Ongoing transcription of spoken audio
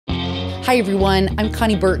Hi everyone, I'm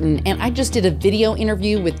Konni Burton, and I just did a video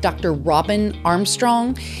interview with Dr. Robin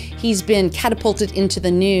Armstrong. He's been catapulted into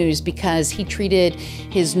the news because he treated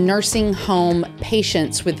his nursing home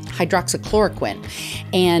patients with hydroxychloroquine.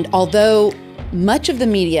 And although much of the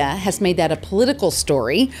media has made that a political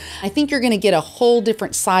story, I think you're going to get a whole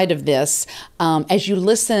different side of this as you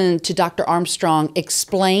listen to Dr. Armstrong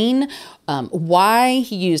explain why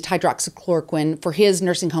he used hydroxychloroquine for his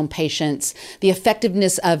nursing home patients, the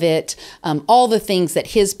effectiveness of it, all the things that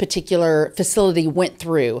his particular facility went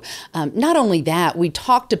through. Not only that, we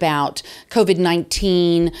talked about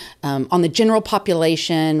COVID-19 on the general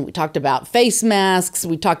population. We talked about face masks.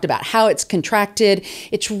 We talked about how it's contracted.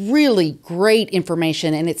 It's really great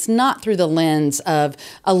information, and it's not through the lens of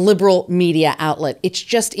a liberal media outlet. It's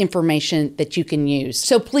just information that you can use.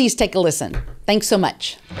 So please take a listen. Thanks so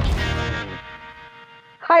much.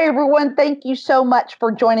 Hi, everyone. Thank you so much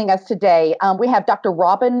for joining us today. We have Dr.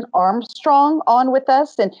 Robin Armstrong on with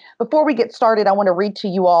us. And before we get started, I want to read to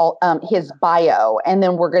you all his bio, and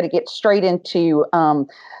then we're going to get straight into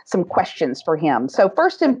some questions for him. So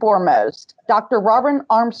first and foremost, Dr. Robin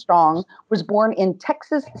Armstrong was born in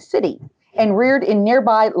Texas City and reared in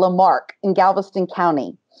nearby Lamarck in Galveston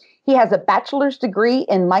County. He has a bachelor's degree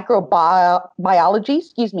in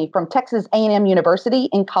microbiology, from Texas A&M University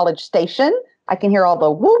in College Station. I can hear all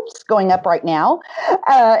the whoops going up right now,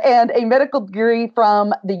 and a medical degree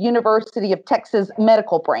from the University of Texas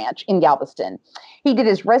Medical Branch in Galveston. He did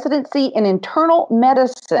his residency in internal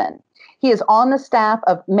medicine. He is on the staff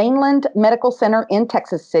of Mainland Medical Center in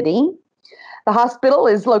Texas City. The hospital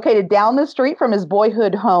is located down the street from his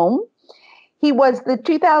boyhood home. He was the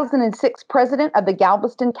 2006 president of the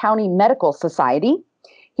Galveston County Medical Society.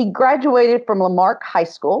 He graduated from Lamarck High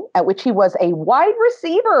School, at which he was a wide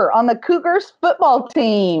receiver on the Cougars football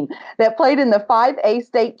team that played in the 5A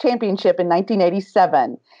state championship in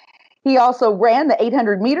 1987. He also ran the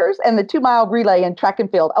 800 meters and the 2-mile relay in track and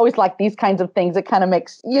field. I always like these kinds of things. It kind of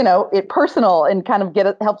makes, it personal and kind of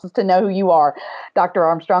helps us to know who you are, Dr.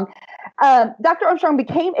 Armstrong. Dr. Armstrong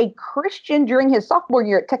became a Christian during his sophomore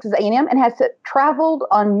year at Texas A&M and has traveled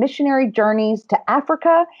on missionary journeys to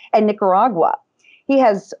Africa and Nicaragua. He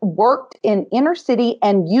has worked in inner city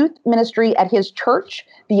and youth ministry at his church,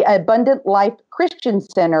 the Abundant Life Christian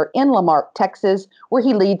Center in Lamarck, Texas, where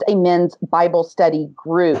he leads a men's Bible study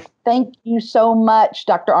group. Thank you so much,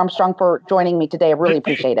 Dr. Armstrong, for joining me today. I really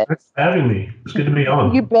appreciate it. Thanks for having me. It's good to be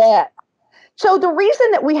on. You bet. So the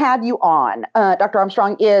reason that we have you on, Dr.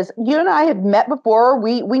 Armstrong, is you and I have met before.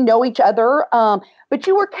 We know each other, but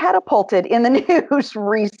you were catapulted in the news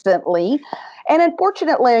recently. And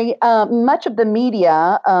unfortunately, much of the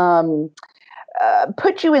media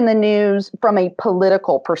put you in the news from a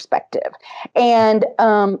political perspective. And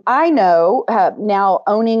I know, now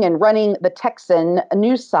owning and running the Texan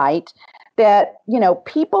news site, that,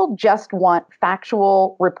 people just want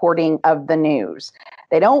factual reporting of the news.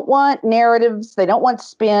 They don't want narratives. They don't want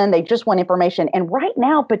spin. They just want information. And right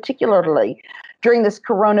now, particularly during this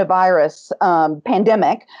coronavirus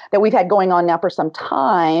pandemic that we've had going on now for some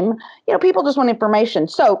time, people just want information.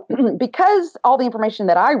 So because all the information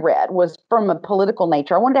that I read was from a political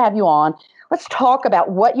nature, I wanted to have you on. Let's talk about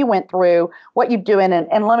what you went through, what you're doing.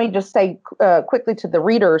 And let me just say quickly to the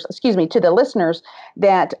listeners,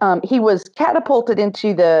 that he was catapulted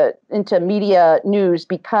into media news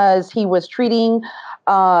because he was treating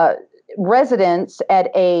residents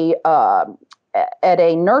at a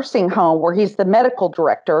nursing home where he's the medical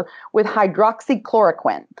director with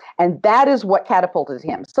hydroxychloroquine. And that is what catapulted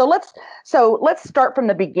him. So let's start from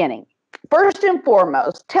the beginning. First and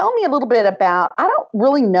foremost, tell me a little bit about, I don't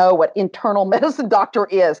really know what internal medicine doctor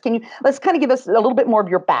is. Let's kind of give us a little bit more of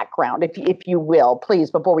your background, if you will,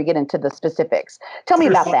 please, before we get into the specifics. Tell me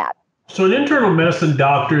about that. So an internal medicine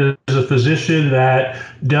doctor is a physician that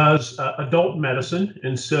does adult medicine.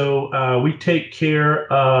 And so we take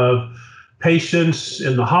care of patients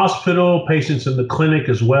in the hospital, patients in the clinic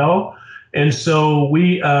as well. And so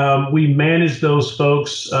we manage those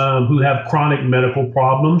folks who have chronic medical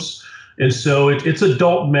problems. And so it's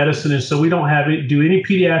adult medicine. And so we don't do any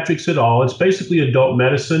pediatrics at all. It's basically adult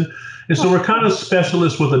medicine. And so we're kind of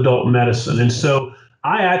specialists with adult medicine. And so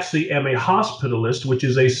I actually am a hospitalist, which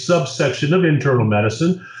is a subsection of internal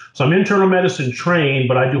medicine. So I'm internal medicine trained,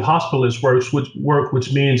 but I do hospitalist work,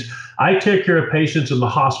 which means I take care of patients in the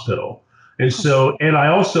hospital. And I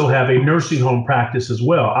also have a nursing home practice as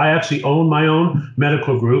well. I actually own my own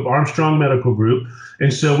medical group, Armstrong Medical Group.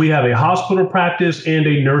 And so we have a hospital practice and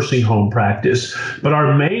a nursing home practice. But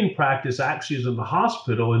our main practice actually is in the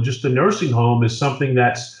hospital, and just the nursing home is something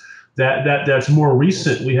that's more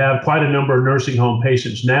recent. We have quite a number of nursing home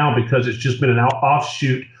patients now because it's just been an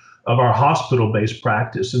offshoot of our hospital-based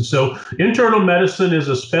practice. And so internal medicine is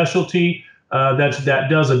a specialty that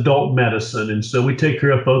does adult medicine. And so we take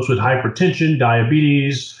care of folks with hypertension,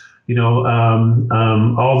 diabetes,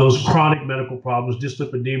 all those chronic medical problems,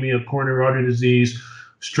 dyslipidemia, coronary artery disease,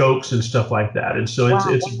 strokes, and stuff like that. And so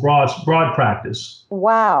it's a broad practice.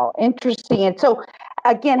 Wow, interesting. And so,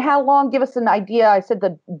 again, how long? Give us an idea. I said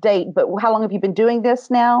the date, but how long have you been doing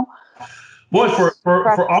this now? Boy, for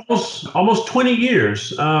almost 20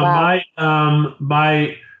 years. Wow.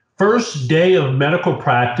 My first day of medical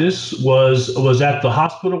practice was at the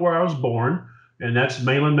hospital where I was born, and that's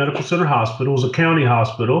Mainland Medical Center Hospital. It was a county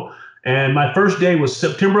hospital, and my first day was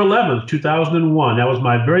September 11th, 2001. That was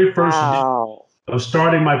my very first day of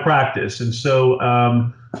starting my practice, and so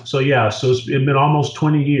it's been almost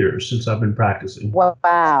 20 years since I've been practicing.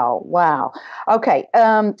 Wow. Okay.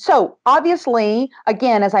 So obviously,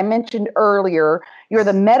 again, as I mentioned earlier, you're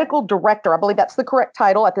the medical director. I believe that's the correct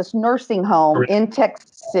title at this nursing home in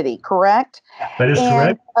Texas City, correct? That is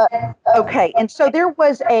correct. Okay. And so there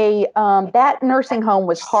was that nursing home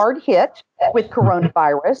was hard hit with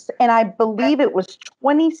coronavirus, and I believe it was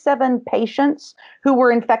 27 patients who were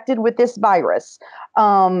infected with this virus.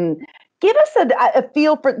 Give us a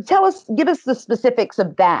feel for, give us the specifics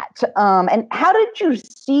of that. And how did you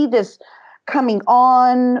see this coming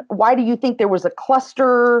on? Why do you think there was a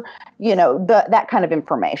cluster? That kind of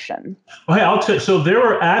information. Well, hey, I'll tell you. So there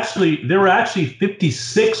were actually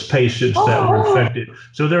 56 patients that were infected.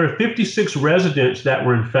 So there were 56 residents that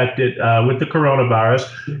were infected with the coronavirus,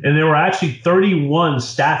 and there were actually 31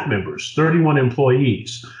 staff members, 31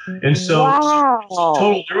 employees. And so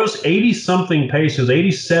total, there was 80-something patients,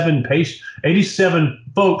 87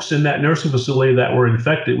 folks in that nursing facility that were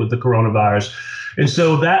infected with the coronavirus. And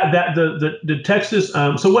so the Texas,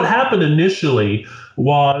 so what happened initially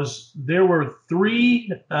was there were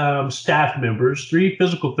 3 staff members, 3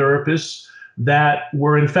 physical therapists that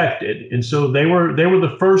were infected. And so they were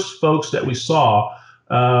the first folks that we saw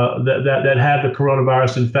that had the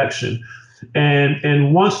coronavirus infection.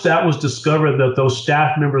 And once that was discovered that those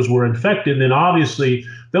staff members were infected, then obviously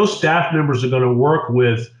those staff members are going to work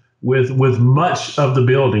with much of the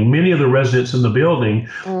building, many of the residents in the building.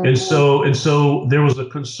 Mm-hmm. And so there was a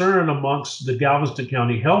concern amongst the Galveston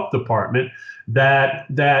County Health Department that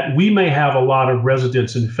we may have a lot of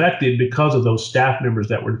residents infected because of those staff members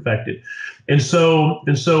that were infected. And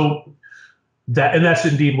that's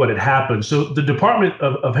indeed what had happened. So the Department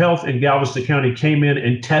of Health in Galveston County came in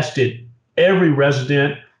and tested every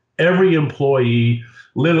resident, every employee,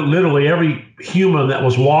 literally every human that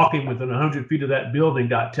was walking within 100 feet of that building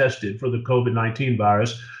got tested for the COVID-19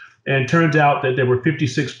 virus. And it turns out that there were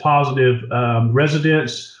 56 positive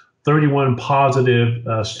residents, 31 positive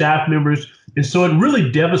staff members. And so it really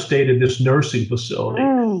devastated this nursing facility.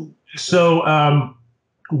 So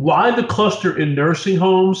why the cluster in nursing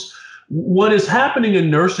homes? What is happening in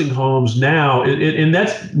nursing homes now, and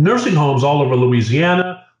that's nursing homes all over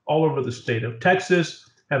Louisiana, all over the state of Texas,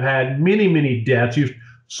 have had many, many deaths. You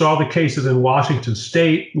saw the cases in Washington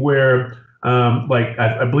State where,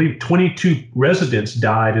 I believe 22 residents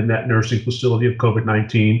died in that nursing facility of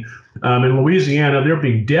COVID-19. In Louisiana, they're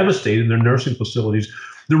being devastated in their nursing facilities.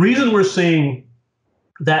 The reason we're seeing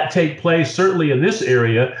that take place, certainly in this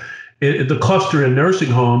area, the cluster in nursing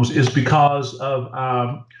homes, is because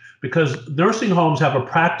nursing homes have a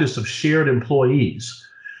practice of shared employees.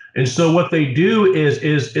 And so what they do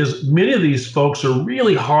is many of these folks are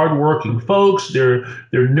really hardworking folks. They're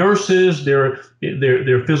nurses, they're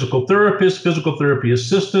physical therapists, physical therapy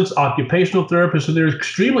assistants, occupational therapists, and they're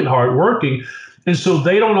extremely hardworking. And so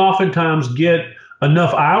they don't oftentimes get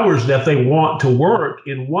enough hours that they want to work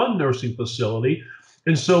in one nursing facility.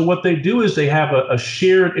 And so what they do is they have a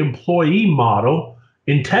shared employee model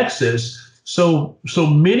in Texas. So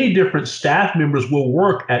many different staff members will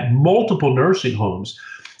work at multiple nursing homes.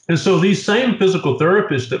 And so these same physical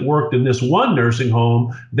therapists that worked in this one nursing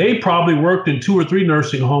home, they probably worked in 2 or 3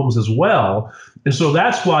 nursing homes as well. And so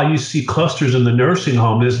that's why you see clusters in the nursing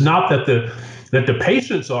home. It's not that the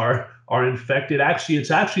patients are infected.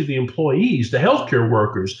 It's actually the employees, the healthcare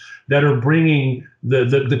workers, that are bringing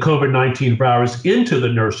the COVID-19 virus into the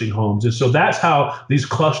nursing homes. And so that's how these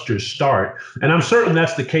clusters start. And I'm certain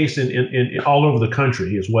that's the case in all over the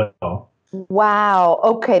country as well. Wow.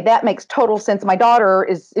 Okay. That makes total sense. My daughter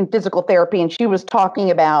is in physical therapy, and she was talking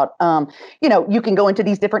about, you can go into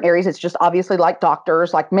these different areas. It's just obviously like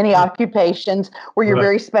doctors, like many occupations where you're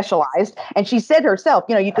very specialized. And she said herself,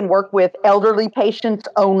 you can work with elderly patients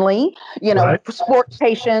only, sports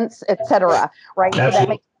patients, et cetera. Right. So that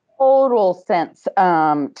makes total sense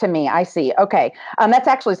to me. I see. Okay. That's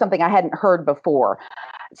actually something I hadn't heard before.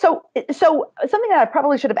 So something that I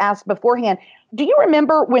probably should have asked beforehand, do you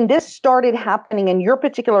remember when this started happening in your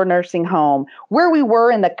particular nursing home, where we were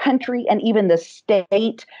in the country and even the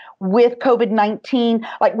state with COVID-19?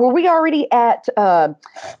 Like, were we already at,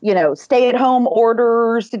 stay-at-home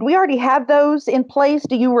orders? Did we already have those in place?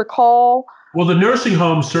 Do you recall? Well, the nursing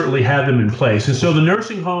homes certainly had them in place. And so the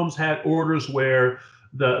nursing homes had orders where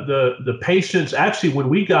the patients actually, when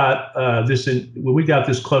we got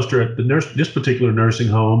this cluster at this particular nursing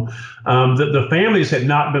home, the families had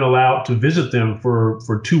not been allowed to visit them for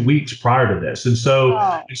 2 weeks prior to this. And so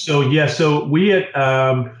we had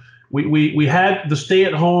we had the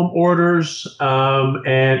stay-at-home orders,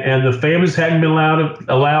 and the families hadn't been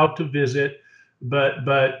allowed to visit. But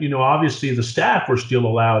obviously the staff were still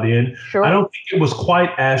allowed in. Sure. I don't think it was quite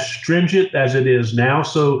as stringent as it is now.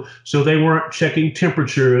 So they weren't checking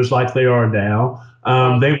temperatures like they are now.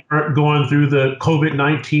 They weren't going through the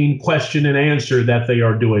COVID-19 question and answer that they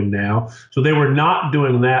are doing now. So they were not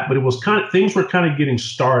doing that, but it was things were kind of getting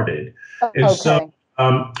started. And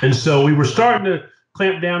so we were starting to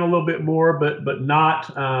clamp down a little bit more, but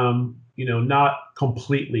not not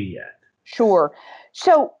completely yet. Sure.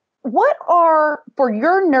 So what are, for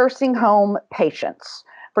your nursing home patients,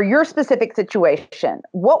 for your specific situation,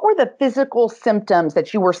 what were the physical symptoms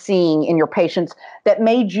that you were seeing in your patients that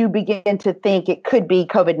made you begin to think it could be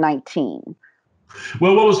COVID-19?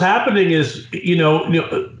 Well, what was happening is,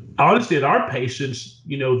 honestly, at our patients,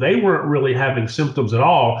 they weren't really having symptoms at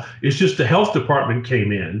all. It's just the health department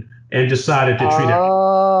came in and decided to treat it.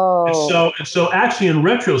 And so actually, in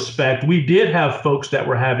retrospect, we did have folks that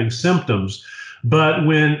were having symptoms. But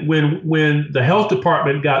when the health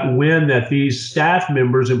department got wind that these staff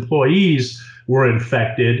members, employees were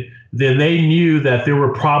infected, then they knew that there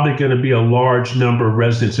were probably going to be a large number of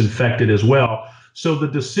residents infected as well. So the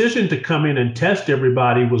decision to come in and test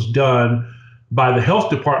everybody was done by the health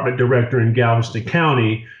department director in Galveston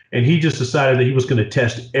County, and he just decided that he was going to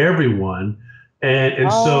test everyone.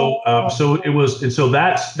 So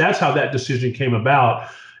that's how that decision came about.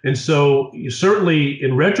 And so certainly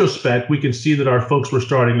in retrospect, we can see that our folks were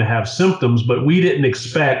starting to have symptoms, but we didn't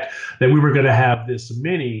expect that we were going to have this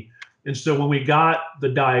many. And so when we got the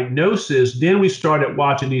diagnosis, then we started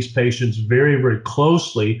watching these patients very, very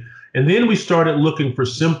closely. And then we started looking for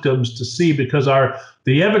symptoms to see, because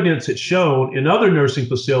the evidence had shown in other nursing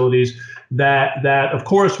facilities that of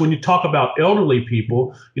course, when you talk about elderly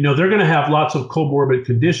people, they're going to have lots of comorbid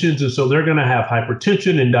conditions. And so they're going to have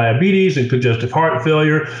hypertension and diabetes and congestive heart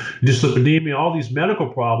failure, dyslipidemia, all these medical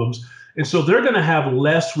problems. And so they're going to have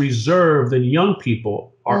less reserve than young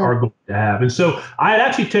people are going to have. And so I had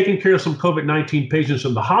actually taken care of some COVID-19 patients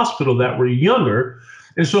in the hospital that were younger.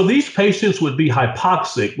 And so these patients would be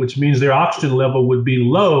hypoxic, which means their oxygen level would be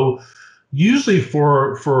low, usually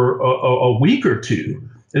for a week or two.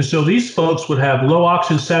 And so these folks would have low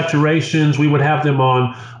oxygen saturations. We would have them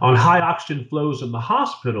on high oxygen flows in the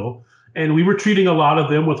hospital. And we were treating a lot of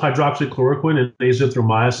them with hydroxychloroquine and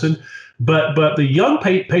azithromycin. But the young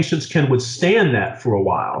patients can withstand that for a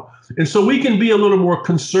while. And so we can be a little more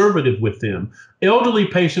conservative with them. Elderly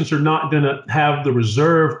patients are not going to have the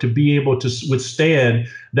reserve to be able to withstand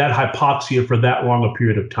that hypoxia for that long a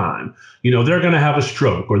period of time. They're going to have a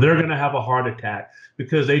stroke or they're going to have a heart attack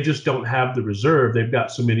because they just don't have the reserve. They've got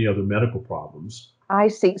so many other medical problems. I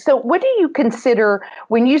see. So what do you consider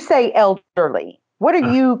when you say elderly? What are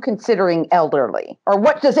you considering elderly? Or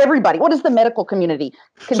what does the medical community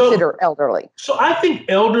consider elderly? So I think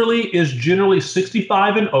elderly is generally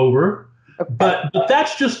 65 and over, but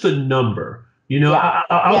that's just a number.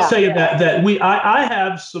 I'll say that I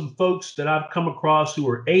have some folks that I've come across who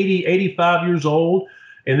are 80, 85 years old,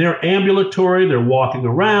 and they're ambulatory, they're walking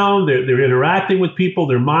around, they're interacting with people,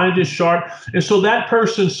 their mind is sharp. And so that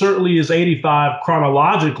person certainly is 85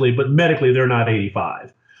 chronologically, but medically they're not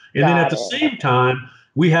 85. And then at the same time,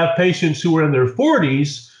 we have patients who are in their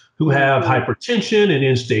 40s who have hypertension and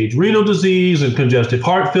end-stage renal disease and congestive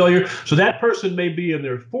heart failure. So that person may be in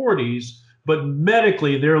their 40s, but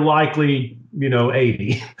medically they're likely,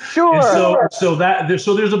 80. Sure. And so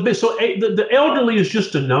there's a bit. So the elderly is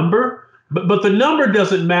just a number, but the number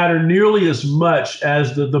doesn't matter nearly as much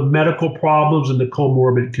as the medical problems and the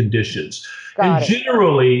comorbid conditions. And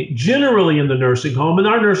generally in the nursing home, and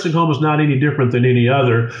our nursing home is not any different than any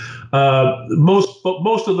other,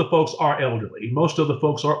 most of the folks are elderly. Most of the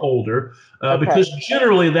folks are older, because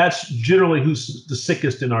that's generally who's the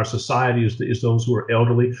sickest in our society is those who are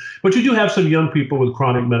elderly. But you do have some young people with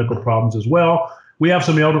chronic medical problems as well. We have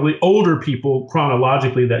some older people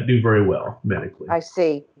chronologically that do very well medically. I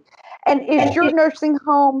see. And is your nursing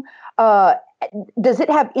home does it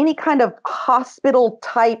have any kind of hospital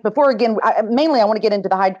type? Before, again, mainly I want to get into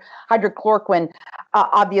the hydroxychloroquine,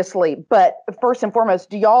 obviously. But first and foremost,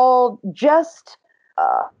 do y'all just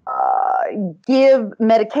give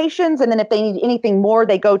medications, and then if they need anything more,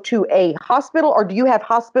 they go to a hospital, or do you have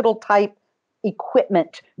hospital type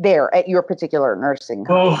equipment there at your particular nursing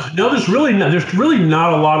home? Well, no, there's really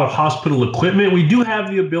not a lot of hospital equipment. We do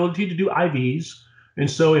have the ability to do IVs. And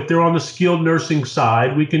so if they're on the skilled nursing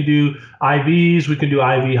side, we can do IVs, we can do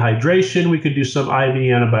IV hydration, we can do some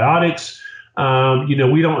IV antibiotics.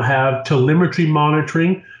 We don't have telemetry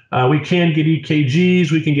monitoring. We can get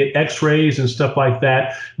EKGs, we can get x-rays and stuff like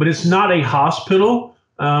that, but it's not a hospital.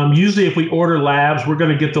 Usually if we order labs, we're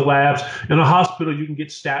going to get the labs. In a hospital, you can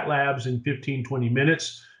get stat labs in 15, 20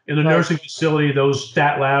 minutes. In a nursing facility, those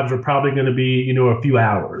stat labs are probably going to be, a few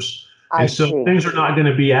hours. And so things are not going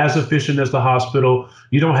to be as efficient as the hospital.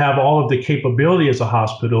 You don't have all of the capability as a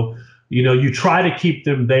hospital. You try to keep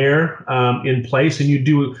them there in place, and you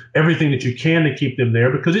do everything that you can to keep them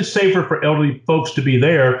there because it's safer for elderly folks to be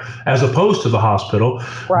there as opposed to the hospital.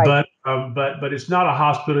 Right. But it's not a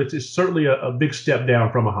hospital. It's certainly a big step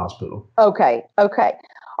down from a hospital. Okay.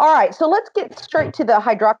 All right. So let's get straight to the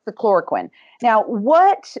hydroxychloroquine. Now,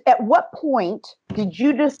 at what point did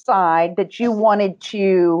you decide that you wanted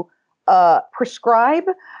to prescribe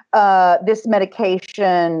this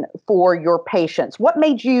medication for your patients? What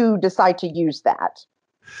made you decide to use that?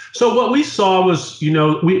 So what we saw was,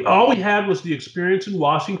 all we had was the experience in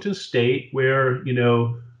Washington State where,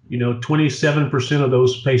 27% of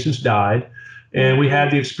those patients died. And we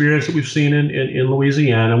had the experience that we've seen in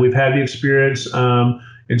Louisiana. We've had the experience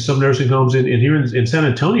in some nursing homes here in San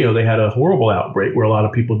Antonio. They had a horrible outbreak where a lot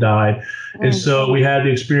of people died. And so we had the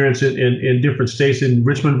experience in different states, in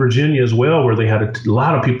Richmond, Virginia as well, where they had a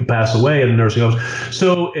lot of people pass away in the nursing homes.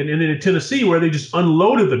 So, and then in Tennessee, where they just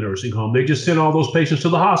unloaded the nursing home, they just sent all those patients to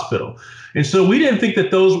the hospital. And so we didn't think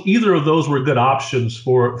that either of those were good options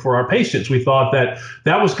for our patients. We thought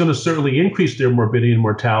that was going to certainly increase their morbidity and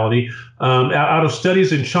mortality. Out of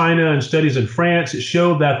studies in China and studies in France, it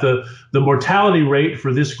showed that the mortality rate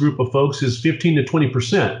for this group of folks is 15 to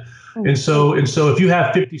 20%. And so if you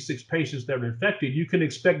have 56 patients that are infected, you can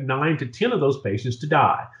expect 9 to 10 of those patients to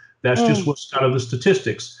die. That's just what's kind of the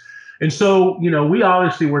statistics. And so, we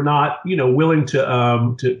obviously were not, willing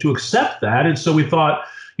to accept that. And so we thought,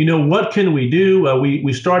 what can we do?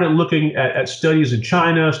 We started looking at studies in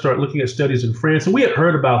China, started looking at studies in France, and we had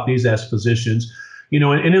heard about these as physicians.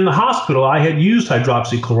 And in the hospital, I had used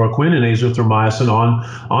hydroxychloroquine and azithromycin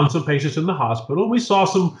on some patients in the hospital. We saw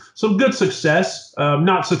some good success,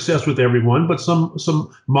 not success with everyone, but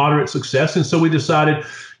some moderate success. And so we decided,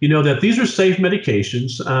 that these are safe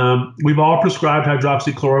medications. We've all prescribed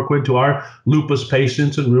hydroxychloroquine to our lupus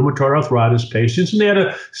patients and rheumatoid arthritis patients, and they had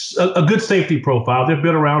a good safety profile. They've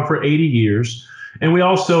been around for 80 years. And we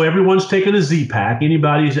also, everyone's taken a Z-Pack.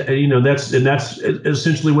 Anybody's, that's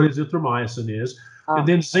essentially what azithromycin is. And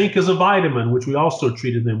then zinc is a vitamin, which we also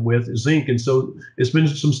treated them with, zinc. And so it's been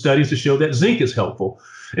some studies to show that zinc is helpful.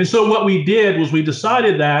 And so what we did was we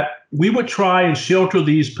decided that we would try and shelter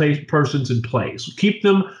these persons in place, keep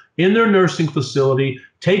them in their nursing facility,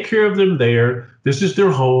 take care of them there. This is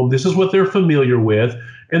their home. This is what they're familiar with.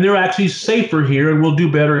 And they're actually safer here and will do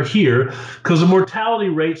better here because the mortality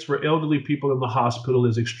rates for elderly people in the hospital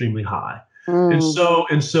is extremely high. And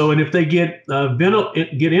if they get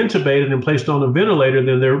intubated and placed on a ventilator,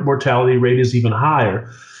 then their mortality rate is even higher.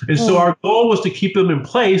 And so our goal was to keep them in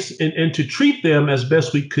place and to treat them as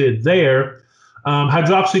best we could there.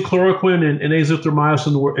 Hydroxychloroquine and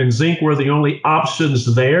azithromycin and zinc were the only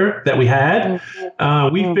options there that we had.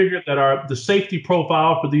 We figured that the safety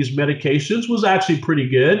profile for these medications was actually pretty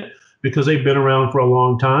good because they've been around for a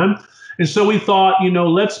long time. And so we thought,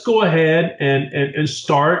 let's go ahead and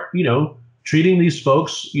start, treating these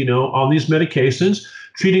folks, on these medications,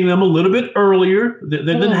 treating them a little bit earlier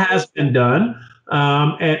than has been done,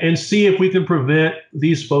 and see if we can prevent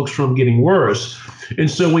these folks from getting worse. And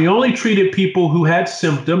so we only treated people who had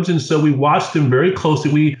symptoms, and so we watched them very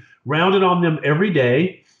closely. We rounded on them every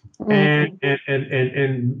day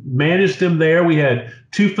and managed them there. We had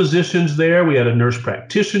 2 physicians there. We had a nurse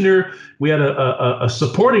practitioner. We had a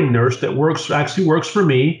supporting nurse that actually works for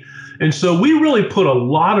me. And so we really put a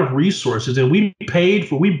lot of resources, and we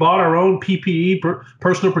bought our own PPE,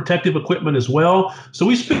 personal protective equipment as well. So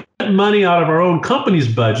we spent money out of our own company's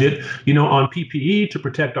budget, on PPE to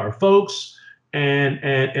protect our folks.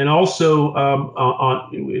 And also I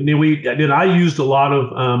used a lot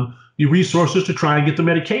of resources to try and get the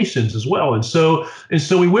medications as well. And so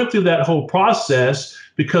we went through that whole process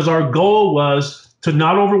because our goal was to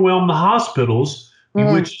not overwhelm the hospitals,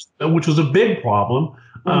 which was a big problem.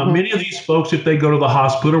 Many of these folks, if they go to the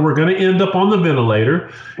hospital, we're going to end up on the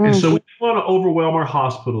ventilator. And so we didn't want to overwhelm our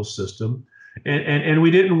hospital system. And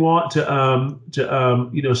we didn't want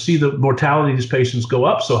to see the mortality of these patients go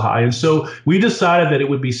up so high. And so we decided that it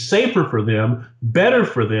would be safer for them, better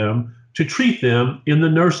for them to treat them in the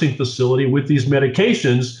nursing facility with these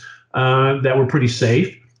medications that were pretty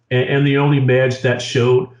safe and the only meds that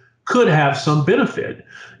showed could have some benefit.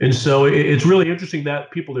 And so it's really interesting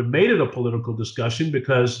that people have made it a political discussion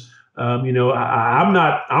because I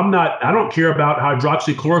don't care about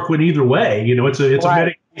hydroxychloroquine either way. It's a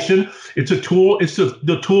medication. It's a tool. It's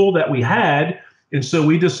the tool that we had. And so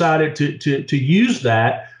we decided to use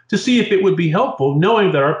that to see if it would be helpful,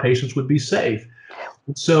 knowing that our patients would be safe.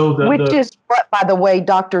 So which is what, by the way,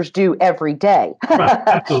 doctors do every day. Right,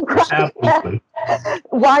 absolutely, right? Absolutely.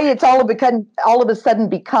 Why it's all of a sudden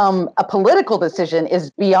become a political decision is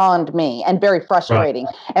beyond me and very frustrating.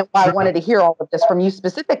 Right. And why I wanted to hear all of this from you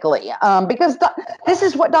specifically, because this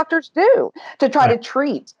is what doctors do to try to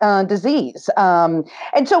treat disease. And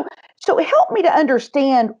so help me to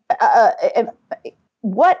understand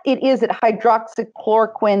what it is that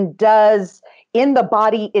hydroxychloroquine does in the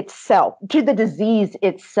body itself, to the disease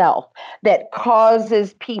itself, that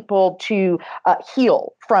causes people to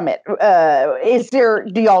heal from it.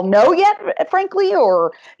 Do y'all know yet, frankly,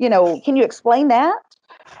 or, can you explain that?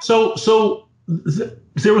 So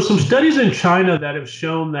there were some studies in China that have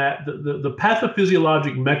shown that the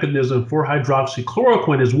pathophysiologic mechanism for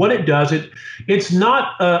hydroxychloroquine is what it does. It's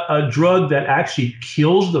not a drug that actually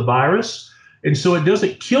kills the virus. And so it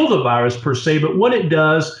doesn't kill the virus per se, but what it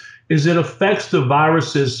does is it affects the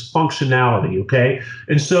virus's functionality, okay?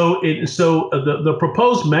 And so the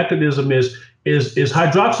proposed mechanism is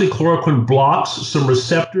hydroxychloroquine blocks some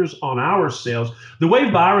receptors on our cells. The way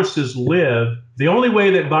viruses live, the only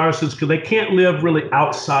way that viruses, because they can't live really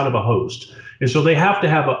outside of a host. And so they have to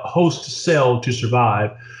have a host cell to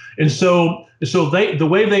survive. And so the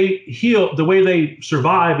way they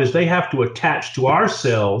survive is they have to attach to our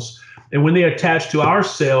cells. And when they attach to our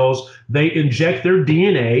cells, they inject their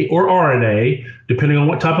DNA or RNA, depending on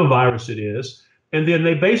what type of virus it is, and then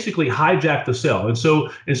they basically hijack the cell. And so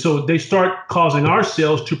they start causing our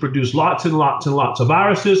cells to produce lots and lots and lots of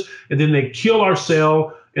viruses, and then they kill our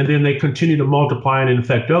cell, and then they continue to multiply and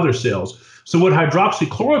infect other cells. So what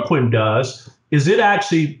hydroxychloroquine does is it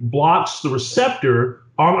actually blocks the receptor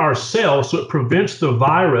on our cell, so it prevents the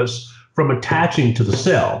virus from attaching to the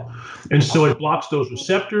cell. And so it blocks those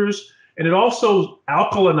receptors. And it also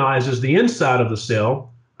alkalinizes the inside of the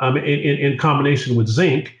cell in combination with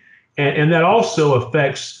zinc. And that also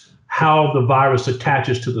affects how the virus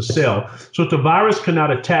attaches to the cell. So if the virus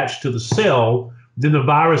cannot attach to the cell, then the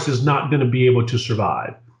virus is not going to be able to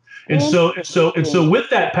survive. And so with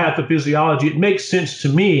that pathophysiology, it makes sense to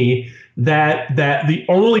me that the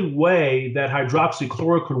only way that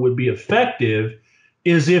hydroxychloroquine would be effective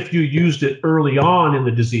is if you used it early on in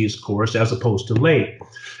the disease course as opposed to late.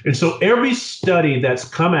 And so every study that's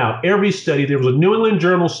come out, there was a New England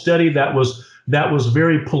Journal study that was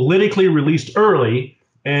very politically released early,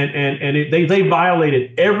 and they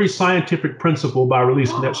violated every scientific principle by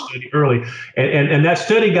releasing that study early. And that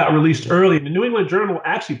study got released early, and the New England Journal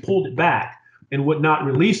actually pulled it back and would not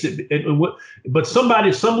release it. But some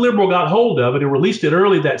liberal got hold of it and released it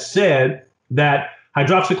early that said that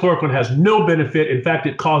hydroxychloroquine has no benefit. In fact,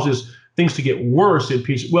 it causes things to get worse in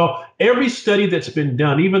people. Well, every study that's been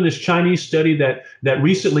done, even this Chinese study that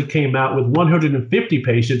recently came out with 150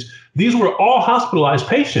 patients, these were all hospitalized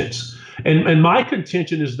patients. And my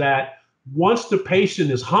contention is that once the patient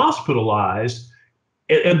is hospitalized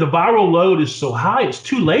and the viral load is so high, it's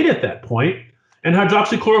too late at that point. And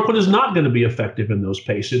hydroxychloroquine is not going to be effective in those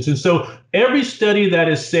patients. And so every study that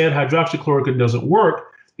has said hydroxychloroquine doesn't work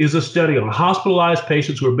is a study on hospitalized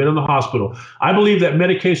patients who have been in the hospital. I believe that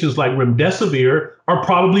medications like remdesivir are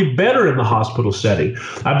probably better in the hospital setting.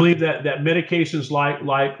 I believe that medications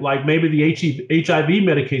like maybe the HIV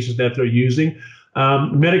medications that they're using,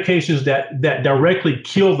 medications that directly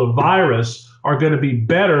kill the virus are going to be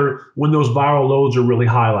better when those viral loads are really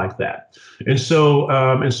high like that. And so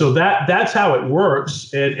that's how it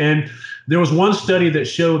works. And there was one study that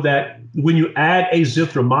showed that when you add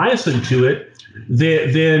azithromycin to it,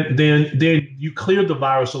 then you clear the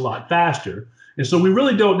virus a lot faster. And so we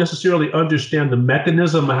really don't necessarily understand the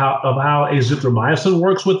mechanism of how azithromycin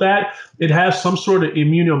works with that. It has some sort of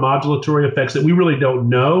immunomodulatory effects that we really don't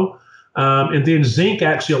know. And then zinc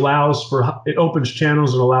actually it opens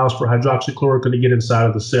channels and allows for hydroxychloroquine to get inside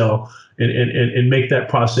of the cell and make that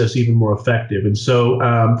process even more effective. And so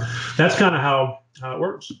that's kind of how it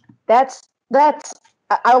works. That's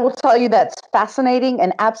I will tell you that's fascinating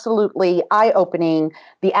and absolutely eye-opening.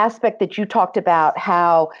 The aspect that you talked about,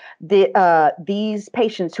 how these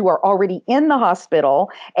patients who are already in the hospital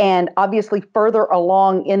and obviously further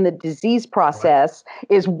along in the disease process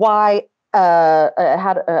is why. Why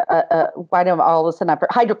do all of a sudden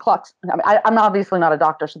hydroxychloroquine? I'm obviously not a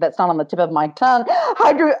doctor, so that's not on the tip of my tongue.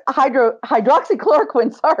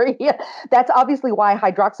 Hydroxychloroquine. Sorry, that's obviously why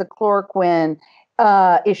hydroxychloroquine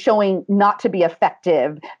is showing not to be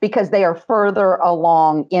effective because they are further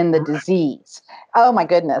along in the disease. Oh my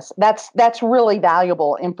goodness, that's really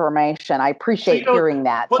valuable information. I appreciate hearing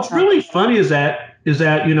that. What's really funny is that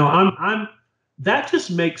I'm that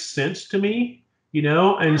just makes sense to me.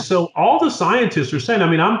 And so all the scientists are saying, I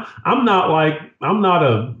mean, I'm not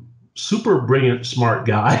a super brilliant, smart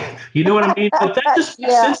guy. You know what I mean? But that just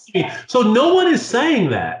makes sense to me. So no one is saying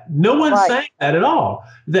that. No one's saying that at all.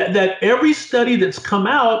 That every study that's come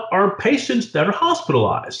out are patients that are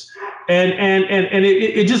hospitalized. And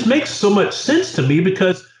it just makes so much sense to me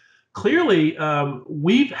because clearly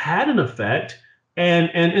we've had an effect.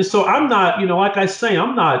 And so I'm not, like I say,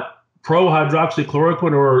 I'm not pro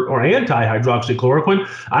hydroxychloroquine or anti hydroxychloroquine.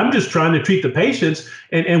 I'm just trying to treat the patients,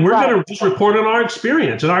 and we're going to just report on our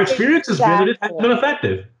experience. And our experience has been that it has been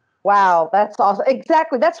effective. Wow, that's awesome.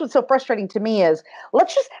 Exactly. That's what's so frustrating to me is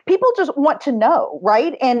people just want to know,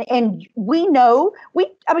 right? And we know,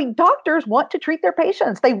 doctors want to treat their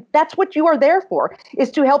patients. That's what you are there for,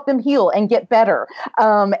 is to help them heal and get better.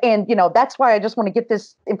 And that's why I just want to get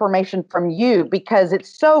this information from you, because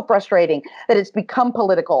it's so frustrating that it's become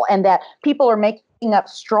political and that people are making up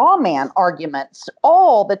straw man arguments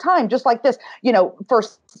all the time, just like this. For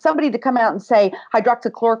somebody to come out and say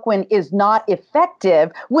hydroxychloroquine is not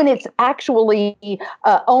effective when it's actually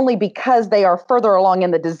only because they are further along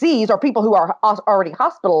in the disease or people who are already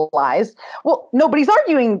hospitalized. Well, nobody's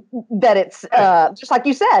arguing that it's just like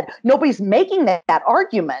you said, nobody's making that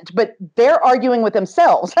argument, but they're arguing with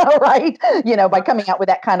themselves, right? By coming out with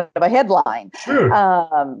that kind of a headline. Sure.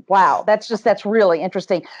 Wow, that's really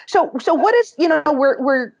interesting. So what is,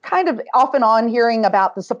 we're kind of off and on hearing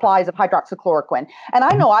about the supplies of hydroxychloroquine. And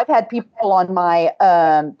I know I've had people on my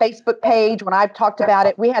Facebook page, when I've talked about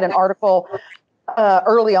it, we had an article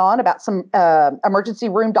early on about some emergency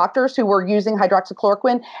room doctors who were using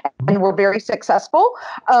hydroxychloroquine and were very successful.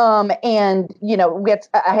 And,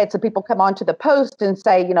 I had some people come onto the post and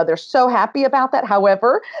say, they're so happy about that.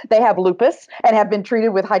 However, they have lupus and have been treated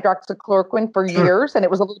with hydroxychloroquine for years. And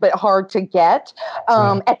it was a little bit hard to get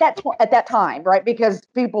at that time, right? Because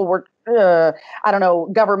people were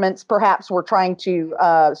governments perhaps were trying to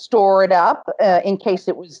store it up in case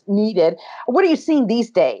it was needed. What are you seeing these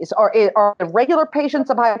days? Are regular patients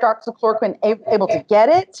of hydroxychloroquine able to get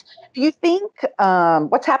it? Do you think?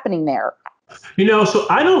 What's happening there? So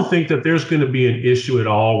I don't think that there's going to be an issue at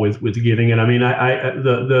all with getting it. I mean,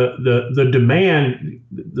 the demand,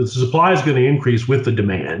 the supply is going to increase with the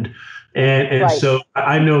demand. And so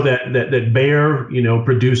I know that Bayer,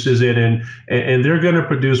 produces it and they're going to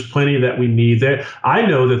produce plenty that we need there. I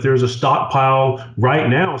know that there's a stockpile right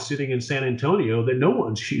now sitting in San Antonio that no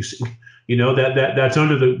one's using, that's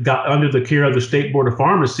under the care of the State Board of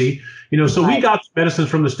Pharmacy, so we got the medicines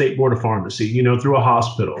from the State Board of Pharmacy, through a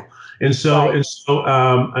hospital. And so,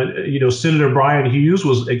 Senator Brian Hughes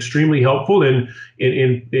was extremely helpful in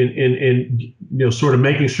sort of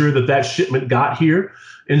making sure that shipment got here.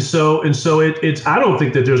 And so it's I don't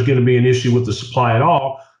think that there's going to be an issue with the supply at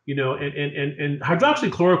all. And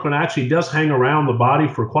hydroxychloroquine actually does hang around the body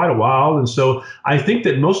for quite a while. And so I think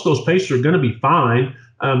that most of those patients are going to be fine.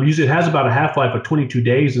 Usually it has about a half-life of 22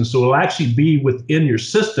 days. And so it'll actually be within your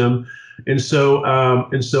system. And so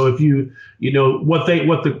if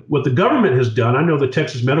what the government has done, I know the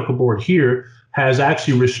Texas Medical Board here has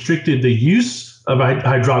actually restricted the use of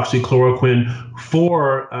hydroxychloroquine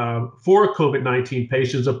for COVID-19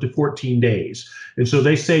 patients up to 14 days. And so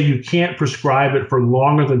they say you can't prescribe it for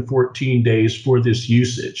longer than 14 days for this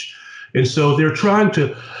usage. And so they're trying to,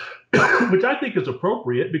 which I think is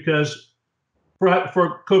appropriate because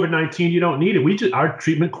for COVID-19, you don't need it. Our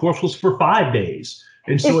treatment course was for 5 days.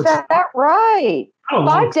 And so is that right?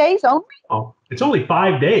 5 days only? Oh, it's only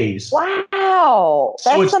 5 days. Wow.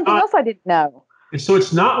 That's something else I didn't know. And so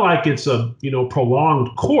it's not like it's a prolonged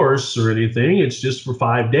course or anything. It's just for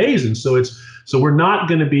 5 days. And so we're not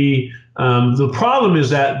going to be. The problem is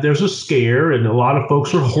that there's a scare, and a lot of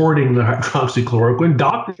folks are hoarding the hydroxychloroquine.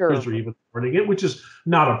 Doctors are even hoarding it, which is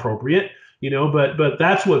not appropriate. But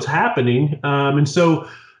that's what's happening. And so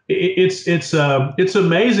it's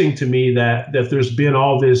amazing to me that there's been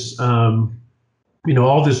all this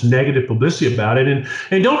all this negative publicity about it.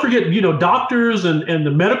 And don't forget, doctors and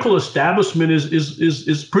the medical establishment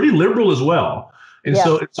is pretty liberal as well. And Yes.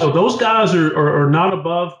 so those guys are not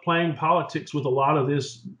above playing politics with a lot of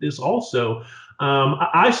this also.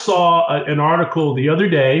 I saw an article the other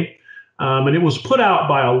day, and it was put out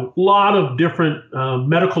by a lot of different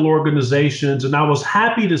medical organizations, and I was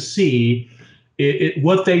happy to see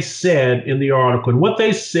what they said in the article. And what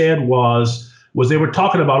they said was they were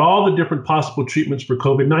talking about all the different possible treatments for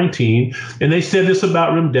COVID-19. And they said this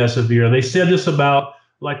about remdesivir, and they said this about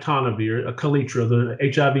letonavir, Kaletra, the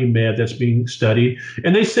HIV med that's being studied.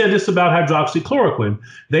 And they said this about hydroxychloroquine.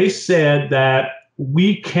 They said that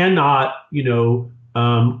we cannot,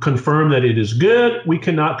 confirm that it is good. We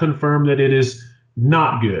cannot confirm that it is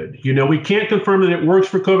not good. We can't confirm that it works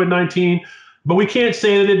for COVID-19, but we can't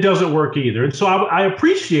say that it doesn't work either. And so I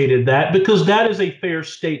appreciated that, because that is a fair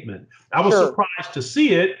statement. I was surprised to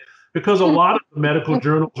see it, because a lot of the medical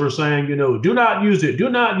journals were saying, do not use it,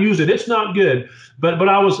 it's not good. But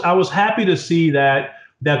I was happy to see that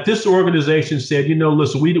this organization said,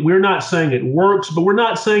 listen, we're not saying it works, but we're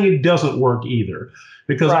not saying it doesn't work either.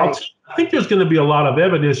 Because I think there's going to be a lot of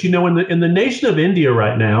evidence. In the nation of India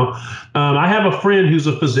right now, I have a friend who's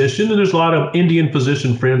a physician, and there's a lot of Indian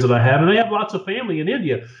physician friends that I have, and they have lots of family in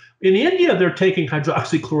India. In India, they're taking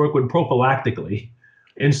hydroxychloroquine prophylactically.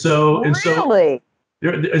 And so they're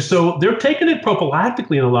taking it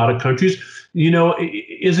prophylactically in a lot of countries.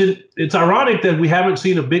 It's ironic that we haven't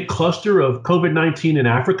seen a big cluster of COVID-19 in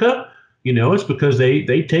Africa. It's because they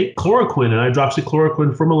take chloroquine and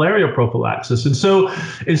hydroxychloroquine for malaria prophylaxis. And so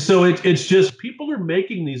it's just people are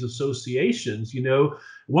making these associations.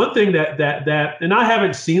 One thing that and I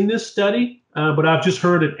haven't seen this study, but I've just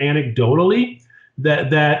heard it anecdotally,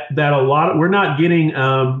 that a lot we're not getting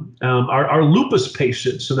our lupus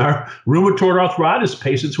patients and our rheumatoid arthritis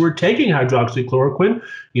patients who are taking hydroxychloroquine,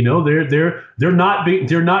 they're not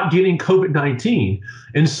getting COVID-19.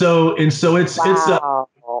 And so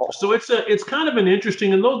it's kind of an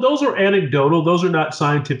interesting, and those are anecdotal, those are not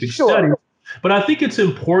scientific studies, but I think it's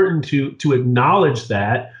important to acknowledge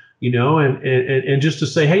that, and just to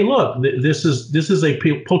say, hey, look, this is a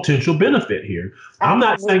potential benefit here. I'm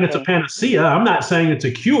not saying it's a panacea. I'm not saying it's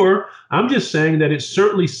a cure. I'm just saying that it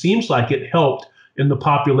certainly seems like it helped in the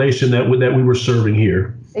population that we were serving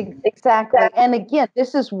here. Exactly. And again,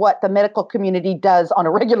 this is what the medical community does on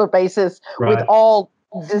a regular basis with all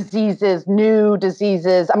diseases, new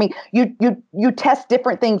diseases. I mean, you test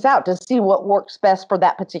different things out to see what works best for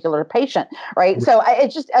that particular patient, right? So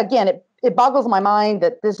it just, again, it boggles my mind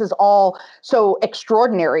that this is all so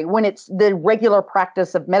extraordinary when it's the regular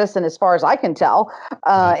practice of medicine, as far as I can tell.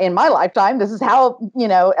 In my lifetime, this is how,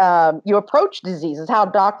 you approach diseases, how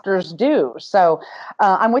doctors do. So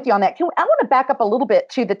I'm with you on that. I want to back up a little bit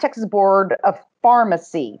to the Texas Board of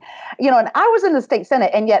Pharmacy. And I was in the state Senate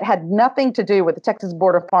and yet had nothing to do with the Texas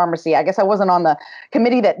Board of Pharmacy. I guess I wasn't on the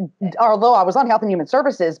committee although I was on Health and Human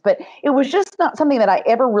Services, but it was just not something that I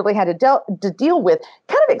ever really had to deal with.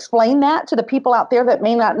 Kind of explain that to the people out there that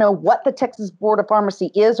may not know what the Texas Board of Pharmacy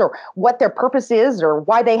is, or what their purpose is, or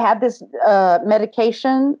why they have this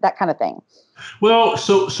medication, that kind of thing. Well,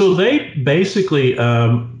 so they basically,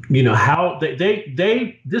 how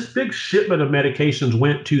they this big shipment of medications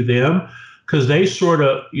went to them, because they sort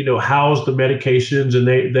of, house the medications, and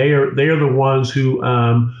they are the ones who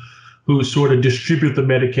sort of distribute the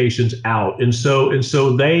medications out. And so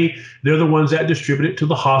they're the ones that distribute it to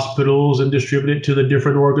the hospitals and distribute it to the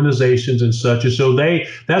different organizations and such. And so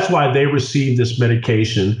that's why they receive this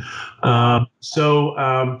medication.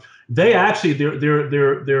 They actually,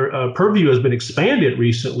 their purview has been expanded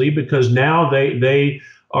recently, because now they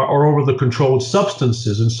are over the controlled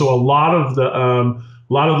substances. And so a lot of the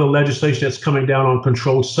legislation that's coming down on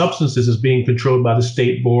controlled substances is being controlled by the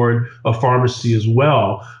State Board of Pharmacy as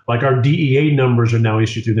well. Like our DEA numbers are now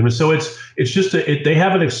issued through them. And so it's just they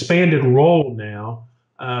have an expanded role now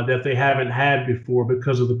that they haven't had before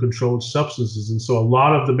because of the controlled substances. And so a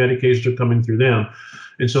lot of the medications are coming through them.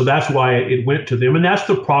 And so that's why it went to them. And that's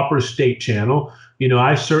the proper state channel.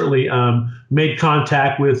 I certainly made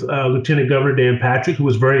contact with Lieutenant Governor Dan Patrick, who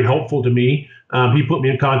was very helpful to me. He put me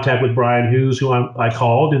in contact with Brian Hughes, who I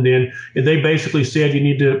called, and then they basically said you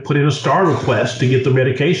need to put in a STAR request to get the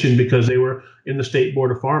medication, because they were in the State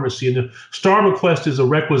Board of Pharmacy. And the STAR request is a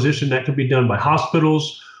requisition that can be done by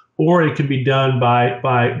hospitals, or it can be done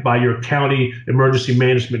by your county emergency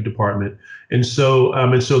management department. And so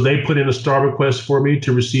they put in a STAR request for me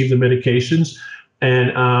to receive the medications,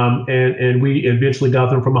 and we eventually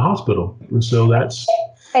got them from a hospital. And so that's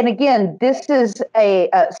And again, this is a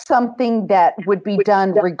something that would be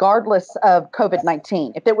done regardless of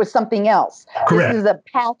COVID-19. If it was something else, Correct. This is a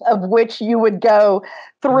path of which you would go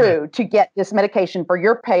through to get this medication for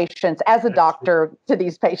your patients as a doctor to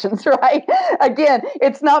these patients, right? Again,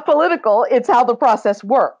 it's not political; it's how the process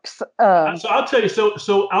works. So I'll tell you.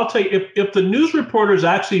 So I'll tell you, if the news reporters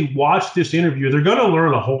actually watch this interview, they're going to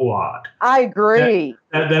learn a whole lot. I agree.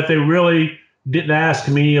 That they really didn't ask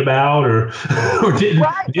me about, or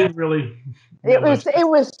didn't really. It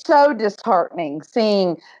was so disheartening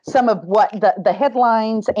seeing some of what the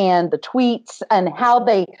headlines and the tweets and how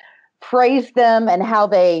they praised them and how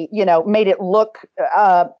they made it look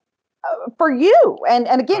for you. And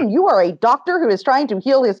again, you are a doctor who is trying to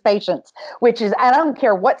heal his patients, which is, I don't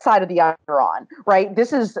care what side of the aisle you're on, right?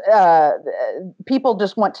 This is people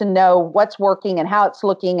just want to know what's working and how it's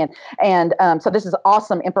looking, and so this is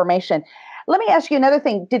awesome information. Let me ask you another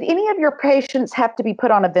thing. Did any of your patients have to be put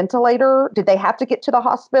on a ventilator? Did they have to get to the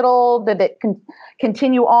hospital? Did it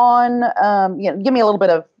continue on? Give me a little bit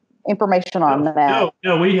of information on that.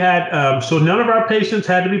 No, we had, so none of our patients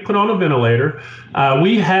had to be put on a ventilator.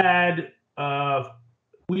 We had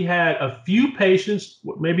a few patients,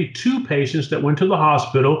 maybe 2 patients that went to the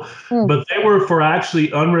hospital, but they were for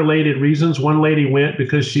actually unrelated reasons. One lady went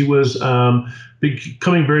because she was she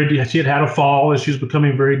had a fall and she was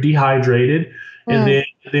becoming very dehydrated. And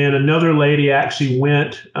then another lady actually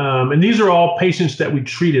went, and these are all patients that we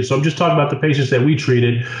treated. So I'm just talking about the patients that we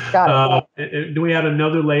treated. Got it. And we had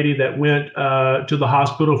another lady that went to the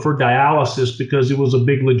hospital for dialysis because it was a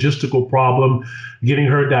big logistical problem getting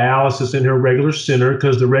her dialysis in her regular center,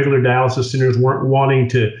 because the regular dialysis centers weren't wanting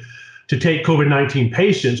to take COVID-19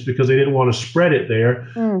 patients because they didn't want to spread it there.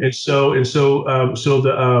 And so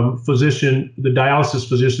the physician, the dialysis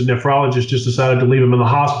physician, nephrologist just decided to leave him in the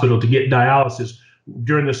hospital to get dialysis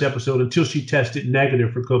during this episode until she tested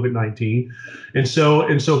negative for COVID-19. And so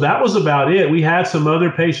that was about it. We had some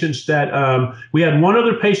other patients that, we had one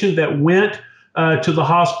other patient that went to the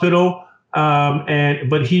hospital,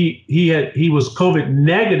 but he was COVID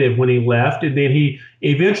negative when he left, and then he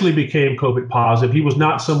eventually became COVID positive. He was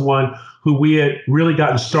not someone who we had really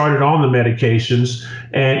gotten started on the medications,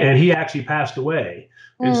 and he actually passed away.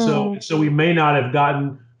 And so we may not have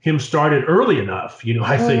gotten him started early enough,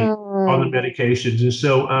 I think, on the medications. And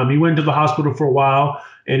so he went to the hospital for a while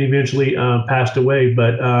and eventually passed away.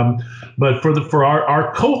 But for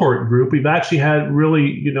our cohort group, we've actually had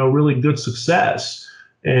really good success.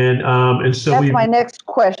 And so that's my next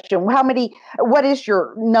question. What is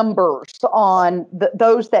your numbers on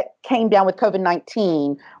those that came down with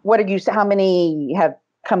COVID-19? How many have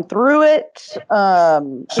come through it?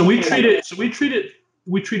 So we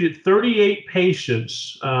treated 38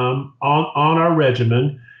 patients on our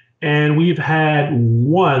regimen, and we've had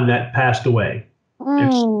 1 that passed away.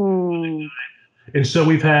 And so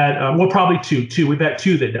we've had, probably two. We've had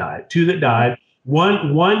 2 that died.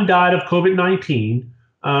 One died of COVID-19.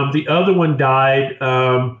 The other one died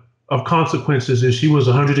of consequences, and she was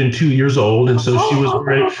 102 years old, and so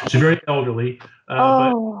she's very elderly.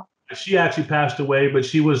 But she actually passed away, but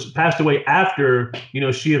she passed away after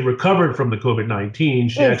she had recovered from the COVID-19.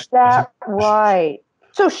 Is that right?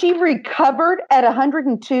 So she recovered at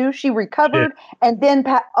 102. She recovered and then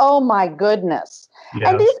oh my goodness!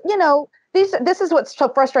 Yeah. And this is what's so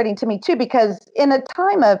frustrating to me too, because in a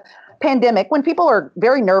time of pandemic, when people are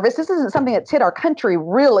very nervous, this isn't something that's hit our country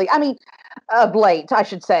really. I mean, of late, I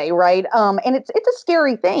should say, right? And it's a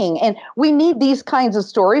scary thing, and we need these kinds of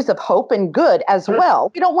stories of hope and good as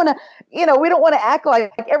well. We don't want to act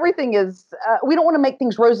like everything is. We don't want to make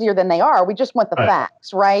things rosier than they are. We just want the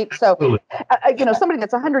facts, right? So, somebody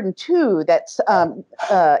that's 102 that's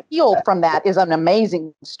healed from that is an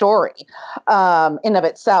amazing story in of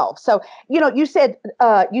itself. So, you said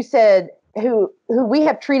who we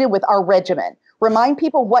have treated with our regimen. Remind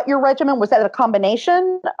people what your regimen was. That a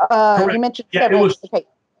combination? You mentioned several.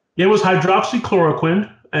 It was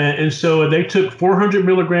hydroxychloroquine, and so they took 400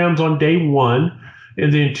 milligrams on day 1,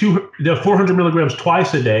 and then 400 milligrams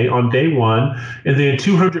twice a day on day 1, and then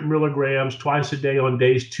 200 milligrams twice a day on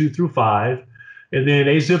days 2 through 5, and then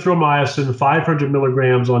azithromycin 500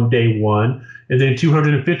 milligrams on day 1, and then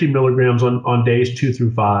 250 milligrams on days 2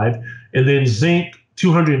 through 5, and then zinc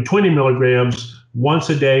 220 milligrams once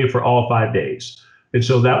a day for all 5 days. And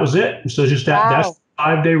so that was it. So just that's the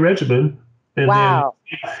 5-day regimen. And then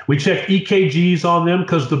we checked EKGs on them,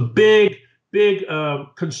 because the big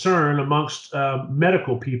concern amongst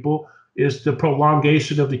medical people is the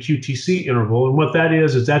prolongation of the QTC interval. And what that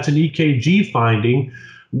is that's an EKG finding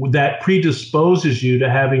that predisposes you to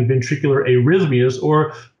having ventricular arrhythmias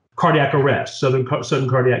or cardiac arrest, sudden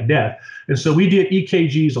cardiac death. And so we did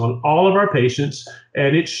EKGs on all of our patients,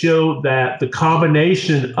 and it showed that the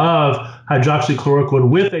combination of hydroxychloroquine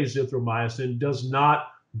with azithromycin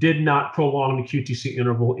did not prolong the QTC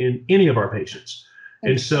interval in any of our patients.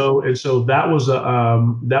 And so that was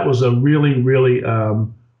a really, really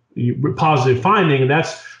positive finding. And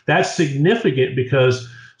that's significant because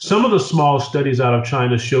some of the small studies out of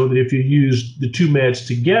China show that if you use the two meds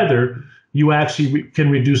together, you actually can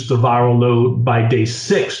reduce the viral load by day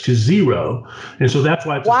 6 to 0. And so that's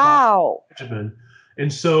why it's wow. a regimen.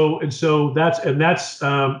 And so that's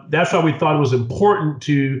why we thought it was important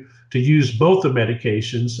to use both the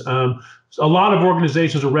medications. A lot of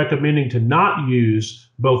organizations are recommending to not use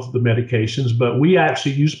both of the medications, but we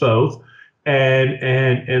actually use both.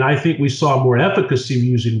 And I think we saw more efficacy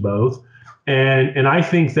using both. And I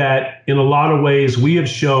think that in a lot of ways we have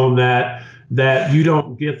shown that you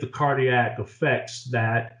don't get the cardiac effects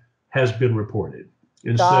that has been reported.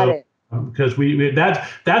 And Got it. Because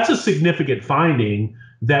that's a significant finding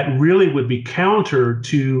that really would be counter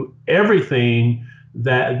to everything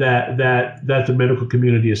that the medical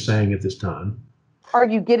community is saying at this time. Are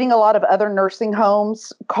you getting a lot of other nursing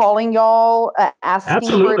homes calling y'all, asking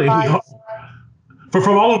Absolutely. for advice?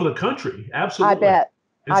 From all over the country. Absolutely. I bet.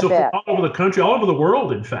 And so from all over the country, all over the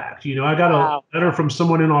world, in fact, I got a letter from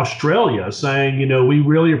someone in Australia saying, we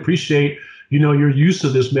really appreciate, your use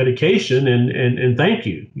of this medication and thank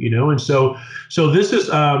you, and so this is,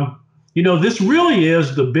 this really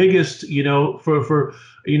is the biggest, there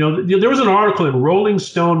was an article in Rolling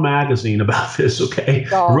Stone magazine about this. Okay.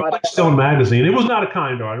 Rolling Stone magazine. It was not a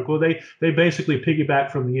kind article. They basically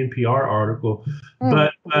piggybacked from the NPR article,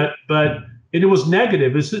 but it was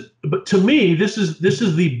negative. But to me, this is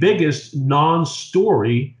the biggest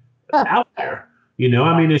non-story out there.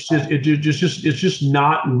 I mean, it's just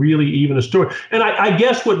not really even a story. And I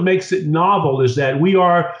guess what makes it novel is that we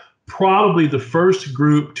are probably the first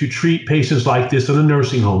group to treat patients like this in a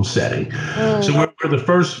nursing home setting. So we're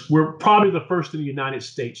probably the first in the United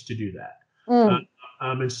States to do that.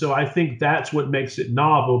 And so I think that's what makes it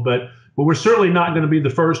novel. But we're certainly not going to be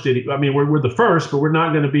the first. I mean, we're the first, but we're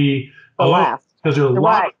not going to be alone because there are a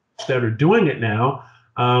lot of folks that are doing it now.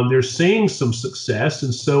 They're seeing some success.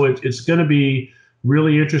 And so it's going to be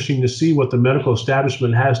really interesting to see what the medical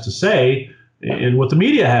establishment has to say and what the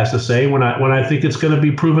media has to say when I think it's going to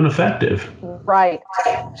be proven effective. Right.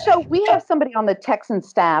 So we have somebody on the Texan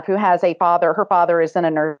staff who has a father. Her father is in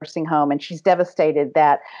a nursing home, and she's devastated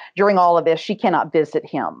that during all of this, she cannot visit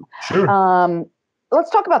him. Sure.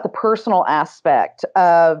 Let's talk about the personal aspect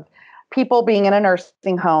of people being in a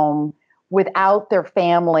nursing home without their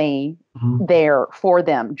family there for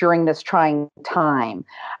them during this trying time.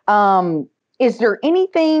 Is there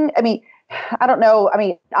anything, I don't know.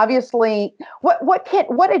 Obviously,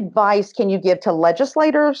 what advice can you give to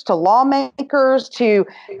legislators, to lawmakers, to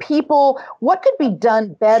people? What could be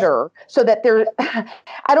done better so that there?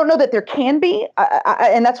 I don't know that there can be,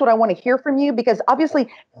 and that's what I want to hear from you, because obviously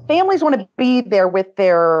families want to be there with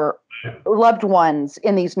their loved ones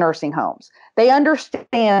in these nursing homes. They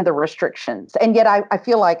understand the restrictions, and yet I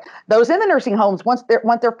feel like those in the nursing homes want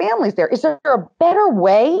their families there. Is there a better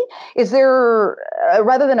way? Is there,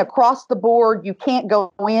 rather than across the board, you can't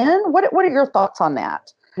go in? What are your thoughts on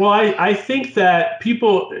that? Well, I think that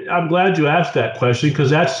people, I'm glad you asked that question, because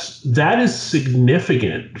that is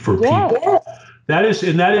significant for people. Yes.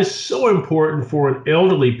 That is so important for an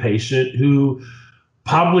elderly patient who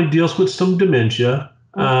probably deals with some dementia.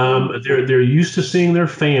 They're used to seeing their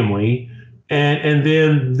family, and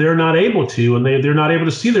then they're not able to, and they're not able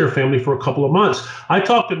to see their family for a couple of months. I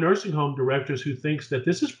talk to nursing home directors who thinks that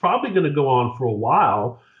this is probably going to go on for a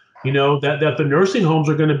while, that the nursing homes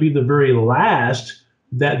are going to be the very last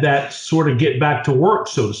that sort of get back to work,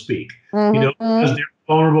 so to speak, because they're a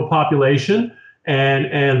vulnerable population,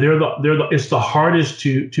 and it's the hardest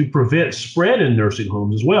to prevent spread in nursing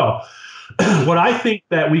homes as well. What I think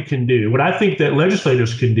that we can do, what I think that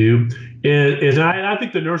legislators can do is and I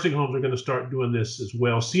think the nursing homes are going to start doing this as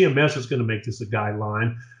well. CMS is going to make this a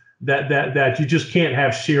guideline that you just can't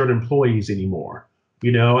have shared employees anymore.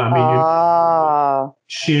 You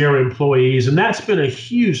share employees, and that's been a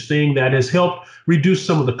huge thing that has helped reduce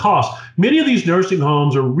some of the costs. Many of these nursing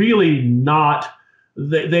homes are really not.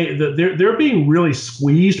 They're being really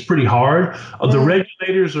squeezed pretty hard. The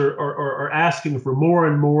regulators are asking for more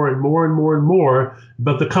and more and more and more and more,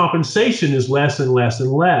 but the compensation is less and less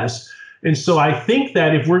and less. And so I think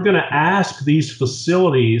that if we're going to ask these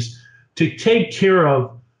facilities to take care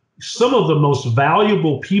of some of the most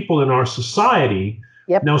valuable people in our society,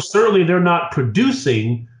 now certainly they're not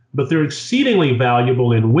producing but they're exceedingly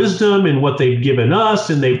valuable in wisdom and what they've given us,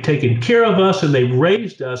 and they've taken care of us, and they've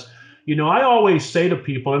raised us. You know, I always say to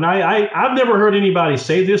people, and I've never heard anybody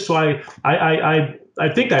say this, so I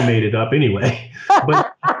think I made it up anyway.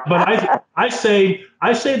 But I say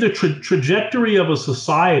the trajectory of a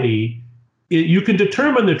society, you can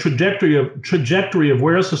determine the trajectory of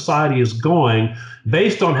where a society is going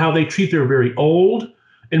based on how they treat their very old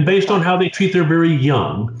and based on how they treat their very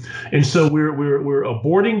young. And so we're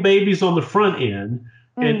aborting babies on the front end,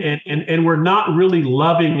 and we're not really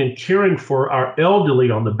loving and caring for our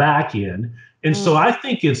elderly on the back end. And so I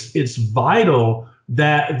think it's vital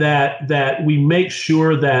that we make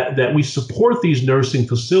sure that we support these nursing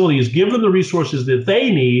facilities, give them the resources that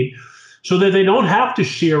they need, so that they don't have to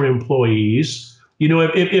share employees. You know,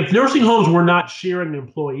 if nursing homes were not sharing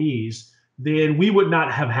employees, then we would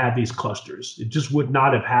not have had these clusters. It just would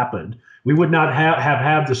not have happened. We would not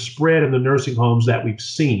have the spread in the nursing homes that we've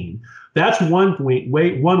seen. That's one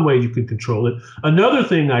way you can control it. Another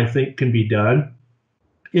thing I think can be done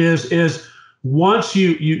is once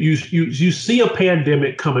you see a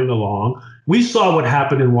pandemic coming along. We saw what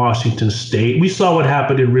happened in Washington State. We saw what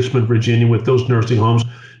happened in Richmond, Virginia, with those nursing homes,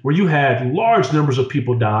 where you had large numbers of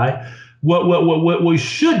people die. What we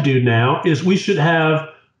should do now is we should have,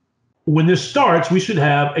 when this starts, we should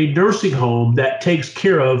have a nursing home that takes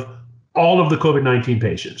care of all of the COVID-19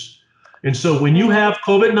 patients. And so when you have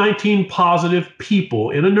COVID-19 positive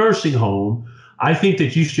people in a nursing home, I think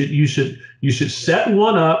that you should set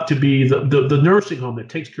one up to be the nursing home that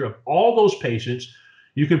takes care of all those patients.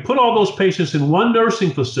 You can put all those patients in one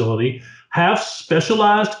nursing facility, have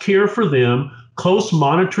specialized care for them, close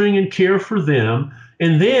monitoring and care for them,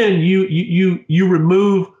 and then you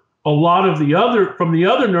remove a lot of the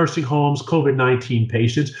other nursing homes COVID-19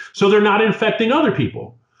 patients, so they're not infecting other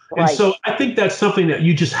people. Right. And so I think that's something that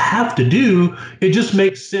you just have to do. It just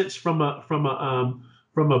makes sense from a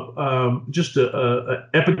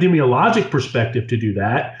epidemiologic perspective to do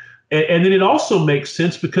that. And then it also makes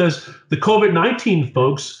sense because the COVID-19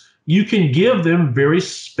 folks, you can give them very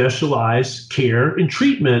specialized care and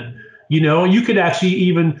treatment. You know, you could actually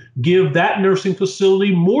even give that nursing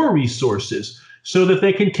facility more resources so that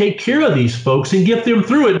they can take care of these folks and get them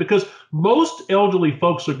through it, because most elderly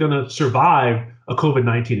folks are going to survive a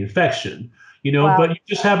COVID-19 infection, you know, but you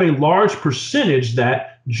just have a large percentage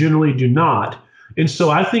that generally do not. And so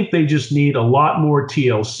I think they just need a lot more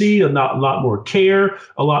TLC, a lot more care,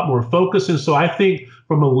 a lot more focus. And so I think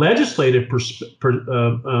from a legislative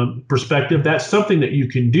perspective, that's something that you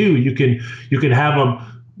can do. You can have them,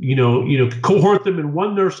 cohort them in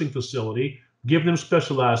one nursing facility, give them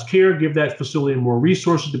specialized care, give that facility more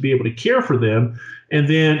resources to be able to care for them. And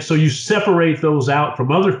then so you separate those out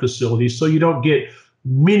from other facilities so you don't get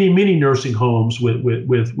many nursing homes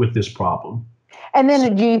with this problem. And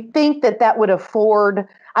then do you think that would afford,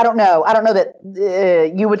 I don't know that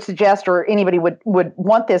you would suggest or anybody would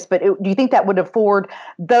want this, but do you think that would afford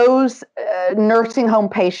those nursing home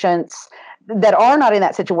patients that are not in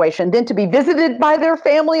that situation then to be visited by their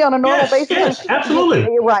family on a normal basis? Yes,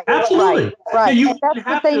 absolutely. Right. Absolutely. Right. Yeah, that's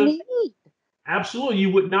what they need. Absolutely.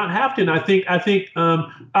 You would not have to. And I think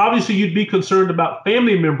obviously you'd be concerned about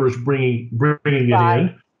family members bringing it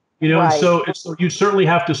in. You know, and so you certainly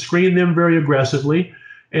have to screen them very aggressively,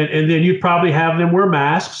 and then you'd probably have them wear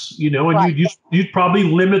masks, you know, and you'd probably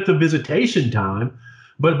limit the visitation time.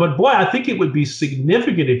 But boy, I think it would be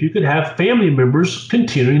significant if you could have family members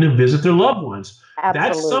continuing to visit their loved ones. Absolutely.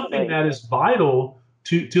 That's something that is vital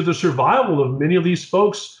to the survival of many of these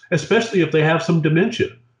folks, especially if they have some dementia.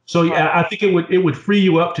 So yeah, I think it would free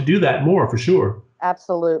you up to do that more for sure.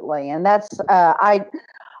 Absolutely, and that's I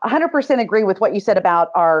 100% agree with what you said about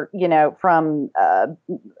our, from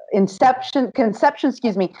conception,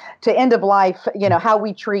 to end of life, how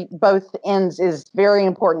we treat both ends is very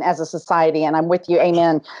important as a society. And I'm with you.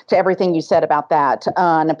 Amen to everything you said about that,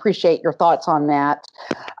 and appreciate your thoughts on that.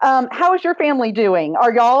 How is your family doing?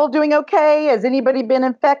 Are y'all doing okay? Has anybody been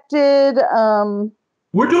infected?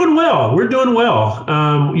 We're doing well. We've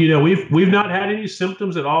not had any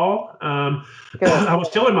symptoms at all. I was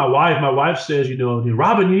telling my wife says,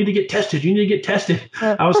 Robin, you need to get tested.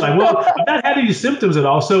 I was like, well, I've not had any symptoms at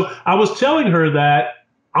all. So I was telling her that,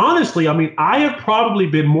 honestly, I mean, I have probably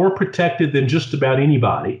been more protected than just about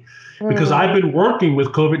anybody because I've been working with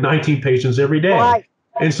COVID-19 patients every day. Right.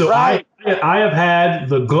 And so I have had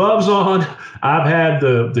the gloves on, I've had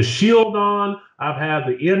the shield on, I've had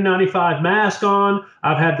the N95 mask on,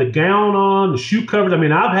 I've had the gown on, the shoe covers. I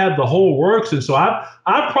mean, I've had the whole works. And so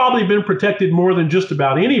I've probably been protected more than just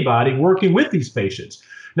about anybody working with these patients.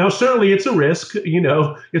 Now, certainly it's a risk,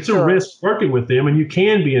 it's a risk working with them and you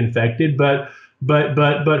can be infected, but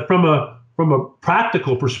but from a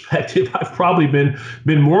practical perspective, I've probably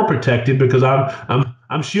been more protected because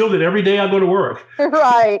I'm shielded every day I go to work.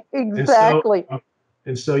 Right, exactly.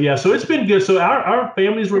 Yeah, so it's been good. So our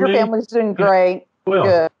families remain. Your family's doing great.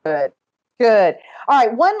 Well, Good. All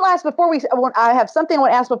right. One last I have something I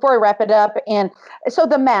want to ask before I wrap it up. And so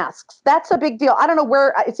the masks, that's a big deal. I don't know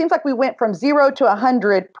where it seems like we went from 0 to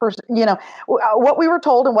 100%. What we were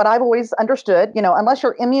told and what I've always understood, unless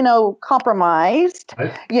you're immunocompromised,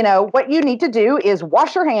 right. What you need to do is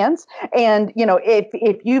wash your hands. And,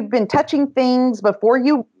 if you've been touching things before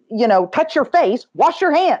you touch your face, wash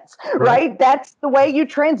your hands, right? That's the way you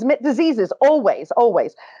transmit diseases, always,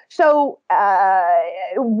 always. So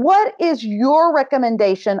what is your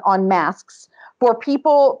recommendation on masks for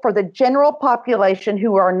the general population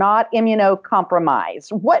who are not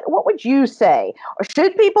immunocompromised? What would you say?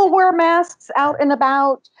 Should people wear masks out and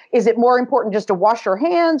about? Is it more important just to wash your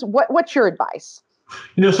hands? What's your advice?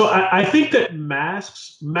 So I think that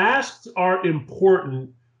masks are important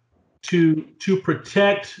to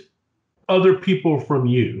protect other people from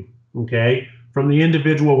you, okay, from the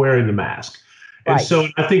individual wearing the mask. And so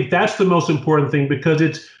I think that's the most important thing, because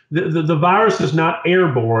it's the virus is not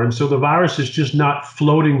airborne. So the virus is just not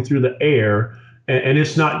floating through the air, and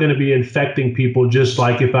it's not going to be infecting people. Just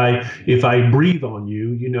like if I breathe on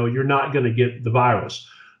you, you're not going to get the virus.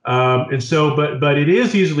 But it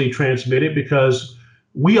is easily transmitted because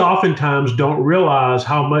we oftentimes don't realize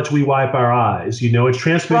how much we wipe our eyes. It's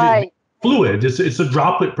transmitted fluid. It's a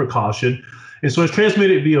droplet precaution. And so it's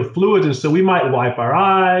transmitted via fluids. And so we might wipe our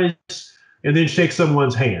eyes and then shake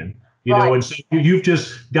someone's hand, and so you've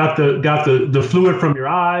just got the fluid from your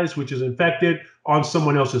eyes, which is infected, on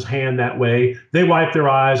someone else's hand that way. They wipe their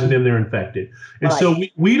eyes and then they're infected. And so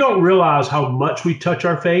we don't realize how much we touch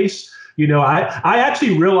our face. I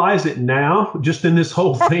actually realize it now just in this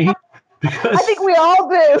whole thing, because I think we all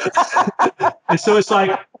do. And so it's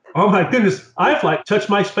like, oh my goodness, I've touched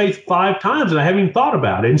my face 5 times and I haven't even thought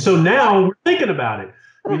about it. And so now we're thinking about it,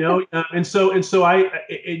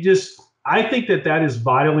 I think that is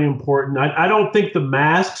vitally important. I don't think the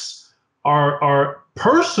masks are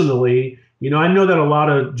personally, I know that a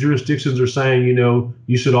lot of jurisdictions are saying,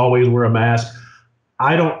 you should always wear a mask.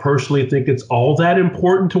 I don't personally think it's all that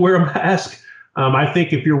important to wear a mask. I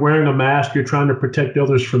think if you're wearing a mask, you're trying to protect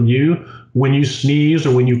others from you when you sneeze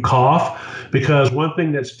or when you cough, because one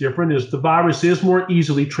thing that's different is the virus is more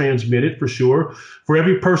easily transmitted, for sure. For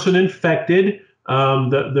every person infected,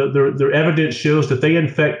 the evidence shows that they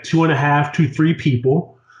infect 2.5 to 3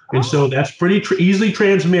 people. And so that's pretty easily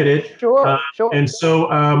transmitted. Sure. And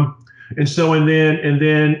then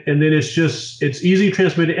it's easy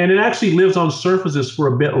transmitted, and it actually lives on surfaces for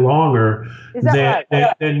a bit longer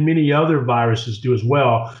than many other viruses do as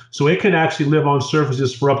well. So it can actually live on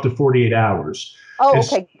surfaces for up to 48 hours. Oh,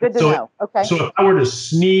 okay. Good to know. Okay. So if I were to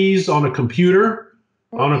sneeze on a computer,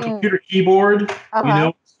 on a computer keyboard,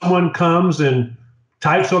 someone comes and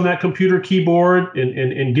types on that computer keyboard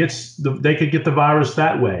and they could get the virus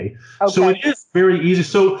that way. Okay. So it is very easy.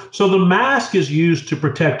 So the mask is used to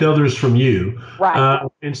protect others from you. Right.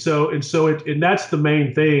 And that's the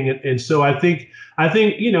main thing. And so I think, I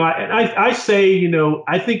think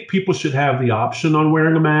people should have the option on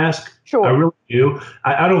wearing a mask. Sure. I really do.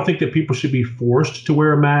 I don't think that people should be forced to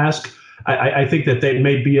wear a mask. I think that they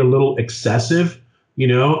may be a little excessive, and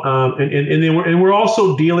then we're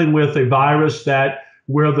also dealing with a virus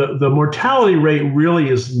where the mortality rate really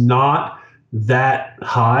is not that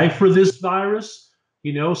high for this virus.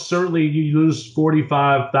 Certainly you lose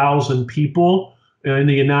 45,000 people in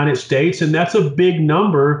the United States, and that's a big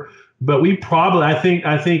number. But we probably, I think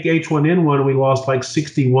H1N1, we lost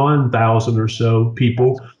 61,000 or so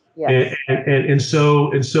people. Yes. And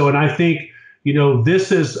I think,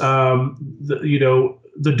 this is,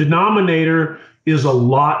 the denominator is a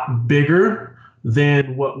lot bigger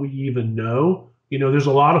than what we even know. There's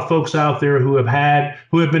a lot of folks out there who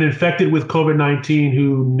have been infected with COVID-19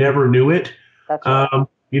 who never knew it. That's right.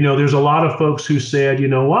 There's a lot of folks who said,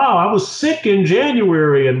 wow, I was sick in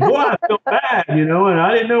January and boy, I felt bad, and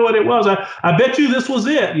I didn't know what it was. I bet you this was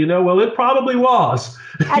it, well, it probably was.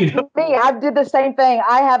 Me, I did the same thing.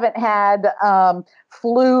 I haven't had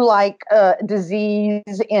flu-like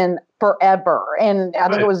disease in forever. And I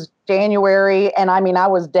think it was January. And I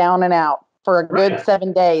was down and out for a good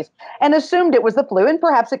 7 days and assumed it was the flu, and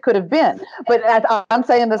perhaps it could have been. But I'm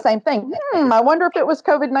saying the same thing. I wonder if it was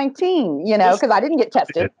COVID-19, because I didn't get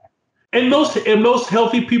tested. And most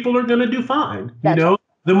healthy people are going to do fine. The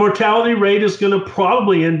mortality rate is going to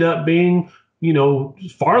probably end up being,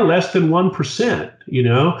 far less than 1%,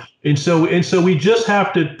 and so we just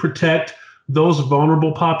have to protect those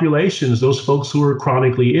vulnerable populations, those folks who are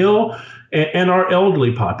chronically ill and our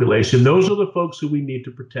elderly population. Those are the folks who we need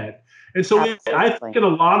to protect. And so I think in a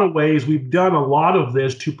lot of ways, we've done a lot of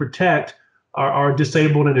this to protect our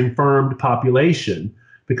disabled and infirmed population,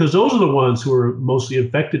 because those are the ones who are mostly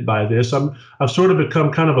affected by this. I've sort of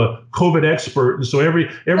become kind of a COVID expert. And so every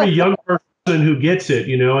young person who gets it,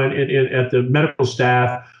 and at the medical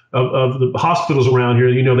staff of the hospitals around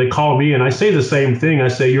here, they call me and I say the same thing. I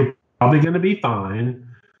say, you're probably going to be fine.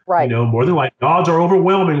 Right. More than likely, odds are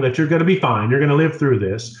overwhelming that you're going to be fine. You're going to live through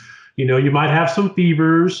this. You might have some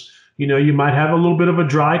fevers. You might have a little bit of a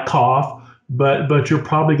dry cough, but you're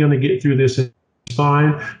probably going to get through this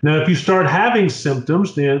fine. Now, if you start having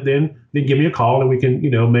symptoms, then give me a call and we can,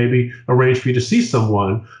 maybe arrange for you to see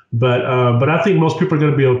someone. But I think most people are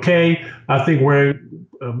going to be okay. I think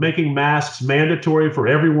making masks mandatory for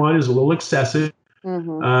everyone is a little excessive.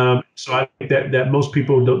 Mm-hmm. So I think that most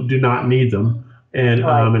people do not need them. And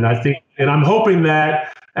and I think, and I'm hoping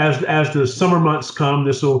that as the summer months come,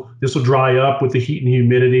 this will dry up with the heat and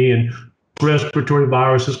humidity, and respiratory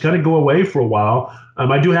viruses kind of go away for a while.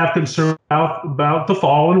 I do have concern about the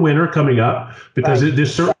fall and winter coming up, because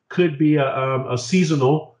this certainly could be a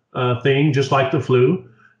seasonal thing, just like the flu.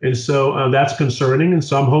 And so that's concerning. And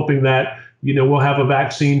so I'm hoping that, we'll have a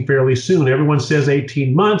vaccine fairly soon. Everyone says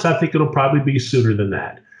 18 months. I think it'll probably be sooner than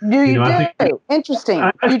that. I think, interesting.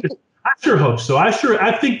 I sure hope so. I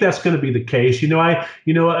think that's going to be the case.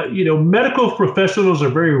 Medical professionals are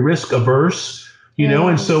very risk averse,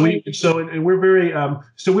 and so we're very,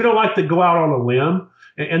 so we don't like to go out on a limb.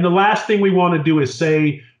 And the last thing we want to do is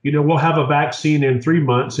say, we'll have a vaccine in 3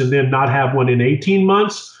 months and then not have one in 18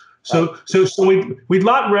 months. So we'd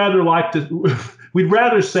rather like to, we'd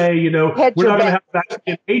rather say, we're not going to have a vaccine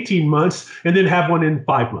in 18 months and then have one in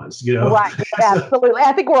 5 months, Right, absolutely.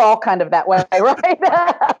 I think we're all kind of that way, right?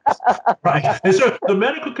 Right. And so the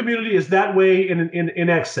medical community is that way in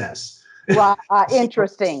excess. Right.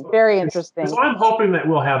 Interesting. Very interesting. So I'm hoping that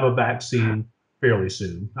we'll have a vaccine fairly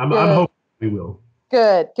soon. I'm hoping we will.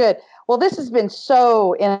 Good. Well, this has been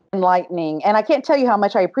so enlightening, and I can't tell you how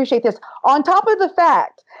much I appreciate this. On top of the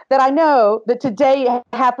fact that I know that today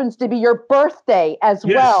happens to be your birthday as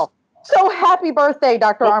well. So happy birthday,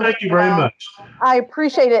 Dr. Armstrong. Thank you very much. I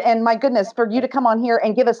appreciate it. And my goodness, for you to come on here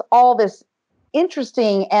and give us all this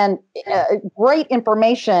interesting and great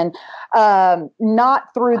information,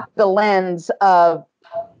 not through the lens of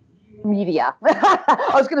media.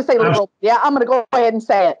 I was going to say liberal. Yeah, I'm going to go ahead and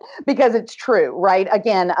say it because it's true, right?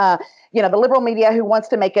 Again, the liberal media who wants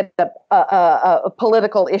to make it a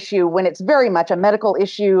political issue when it's very much a medical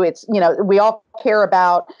issue. It's, we all care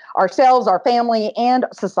about ourselves, our family, and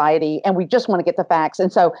society, and we just want to get the facts.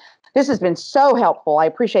 And so this has been so helpful. I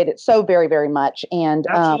appreciate it so very, very much. And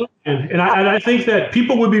and I think that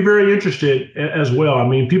people would be very interested as well. I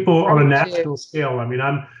mean, people on a national scale. I mean,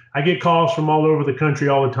 I get calls from all over the country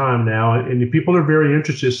all the time now, and the people are very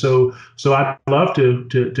interested. So I'd love to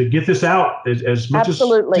get this out as much as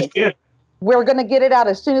we can. We're going to get it out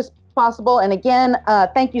as soon as possible. And again,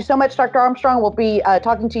 thank you so much, Dr. Armstrong. We'll be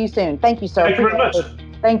talking to you soon. Thank you, sir. Thank you very much.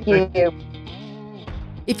 Thank you.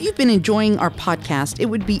 If you've been enjoying our podcast, it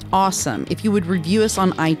would be awesome if you would review us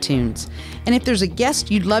on iTunes. And if there's a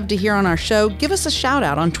guest you'd love to hear on our show, give us a shout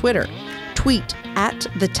out on Twitter. Tweet at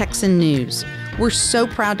the Texan News. We're so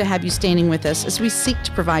proud to have you standing with us as we seek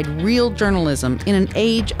to provide real journalism in an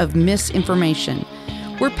age of misinformation.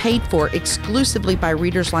 We're paid for exclusively by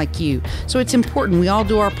readers like you, so it's important we all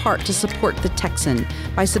do our part to support the Texan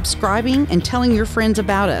by subscribing and telling your friends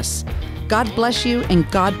about us. God bless you, and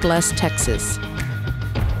God bless Texas.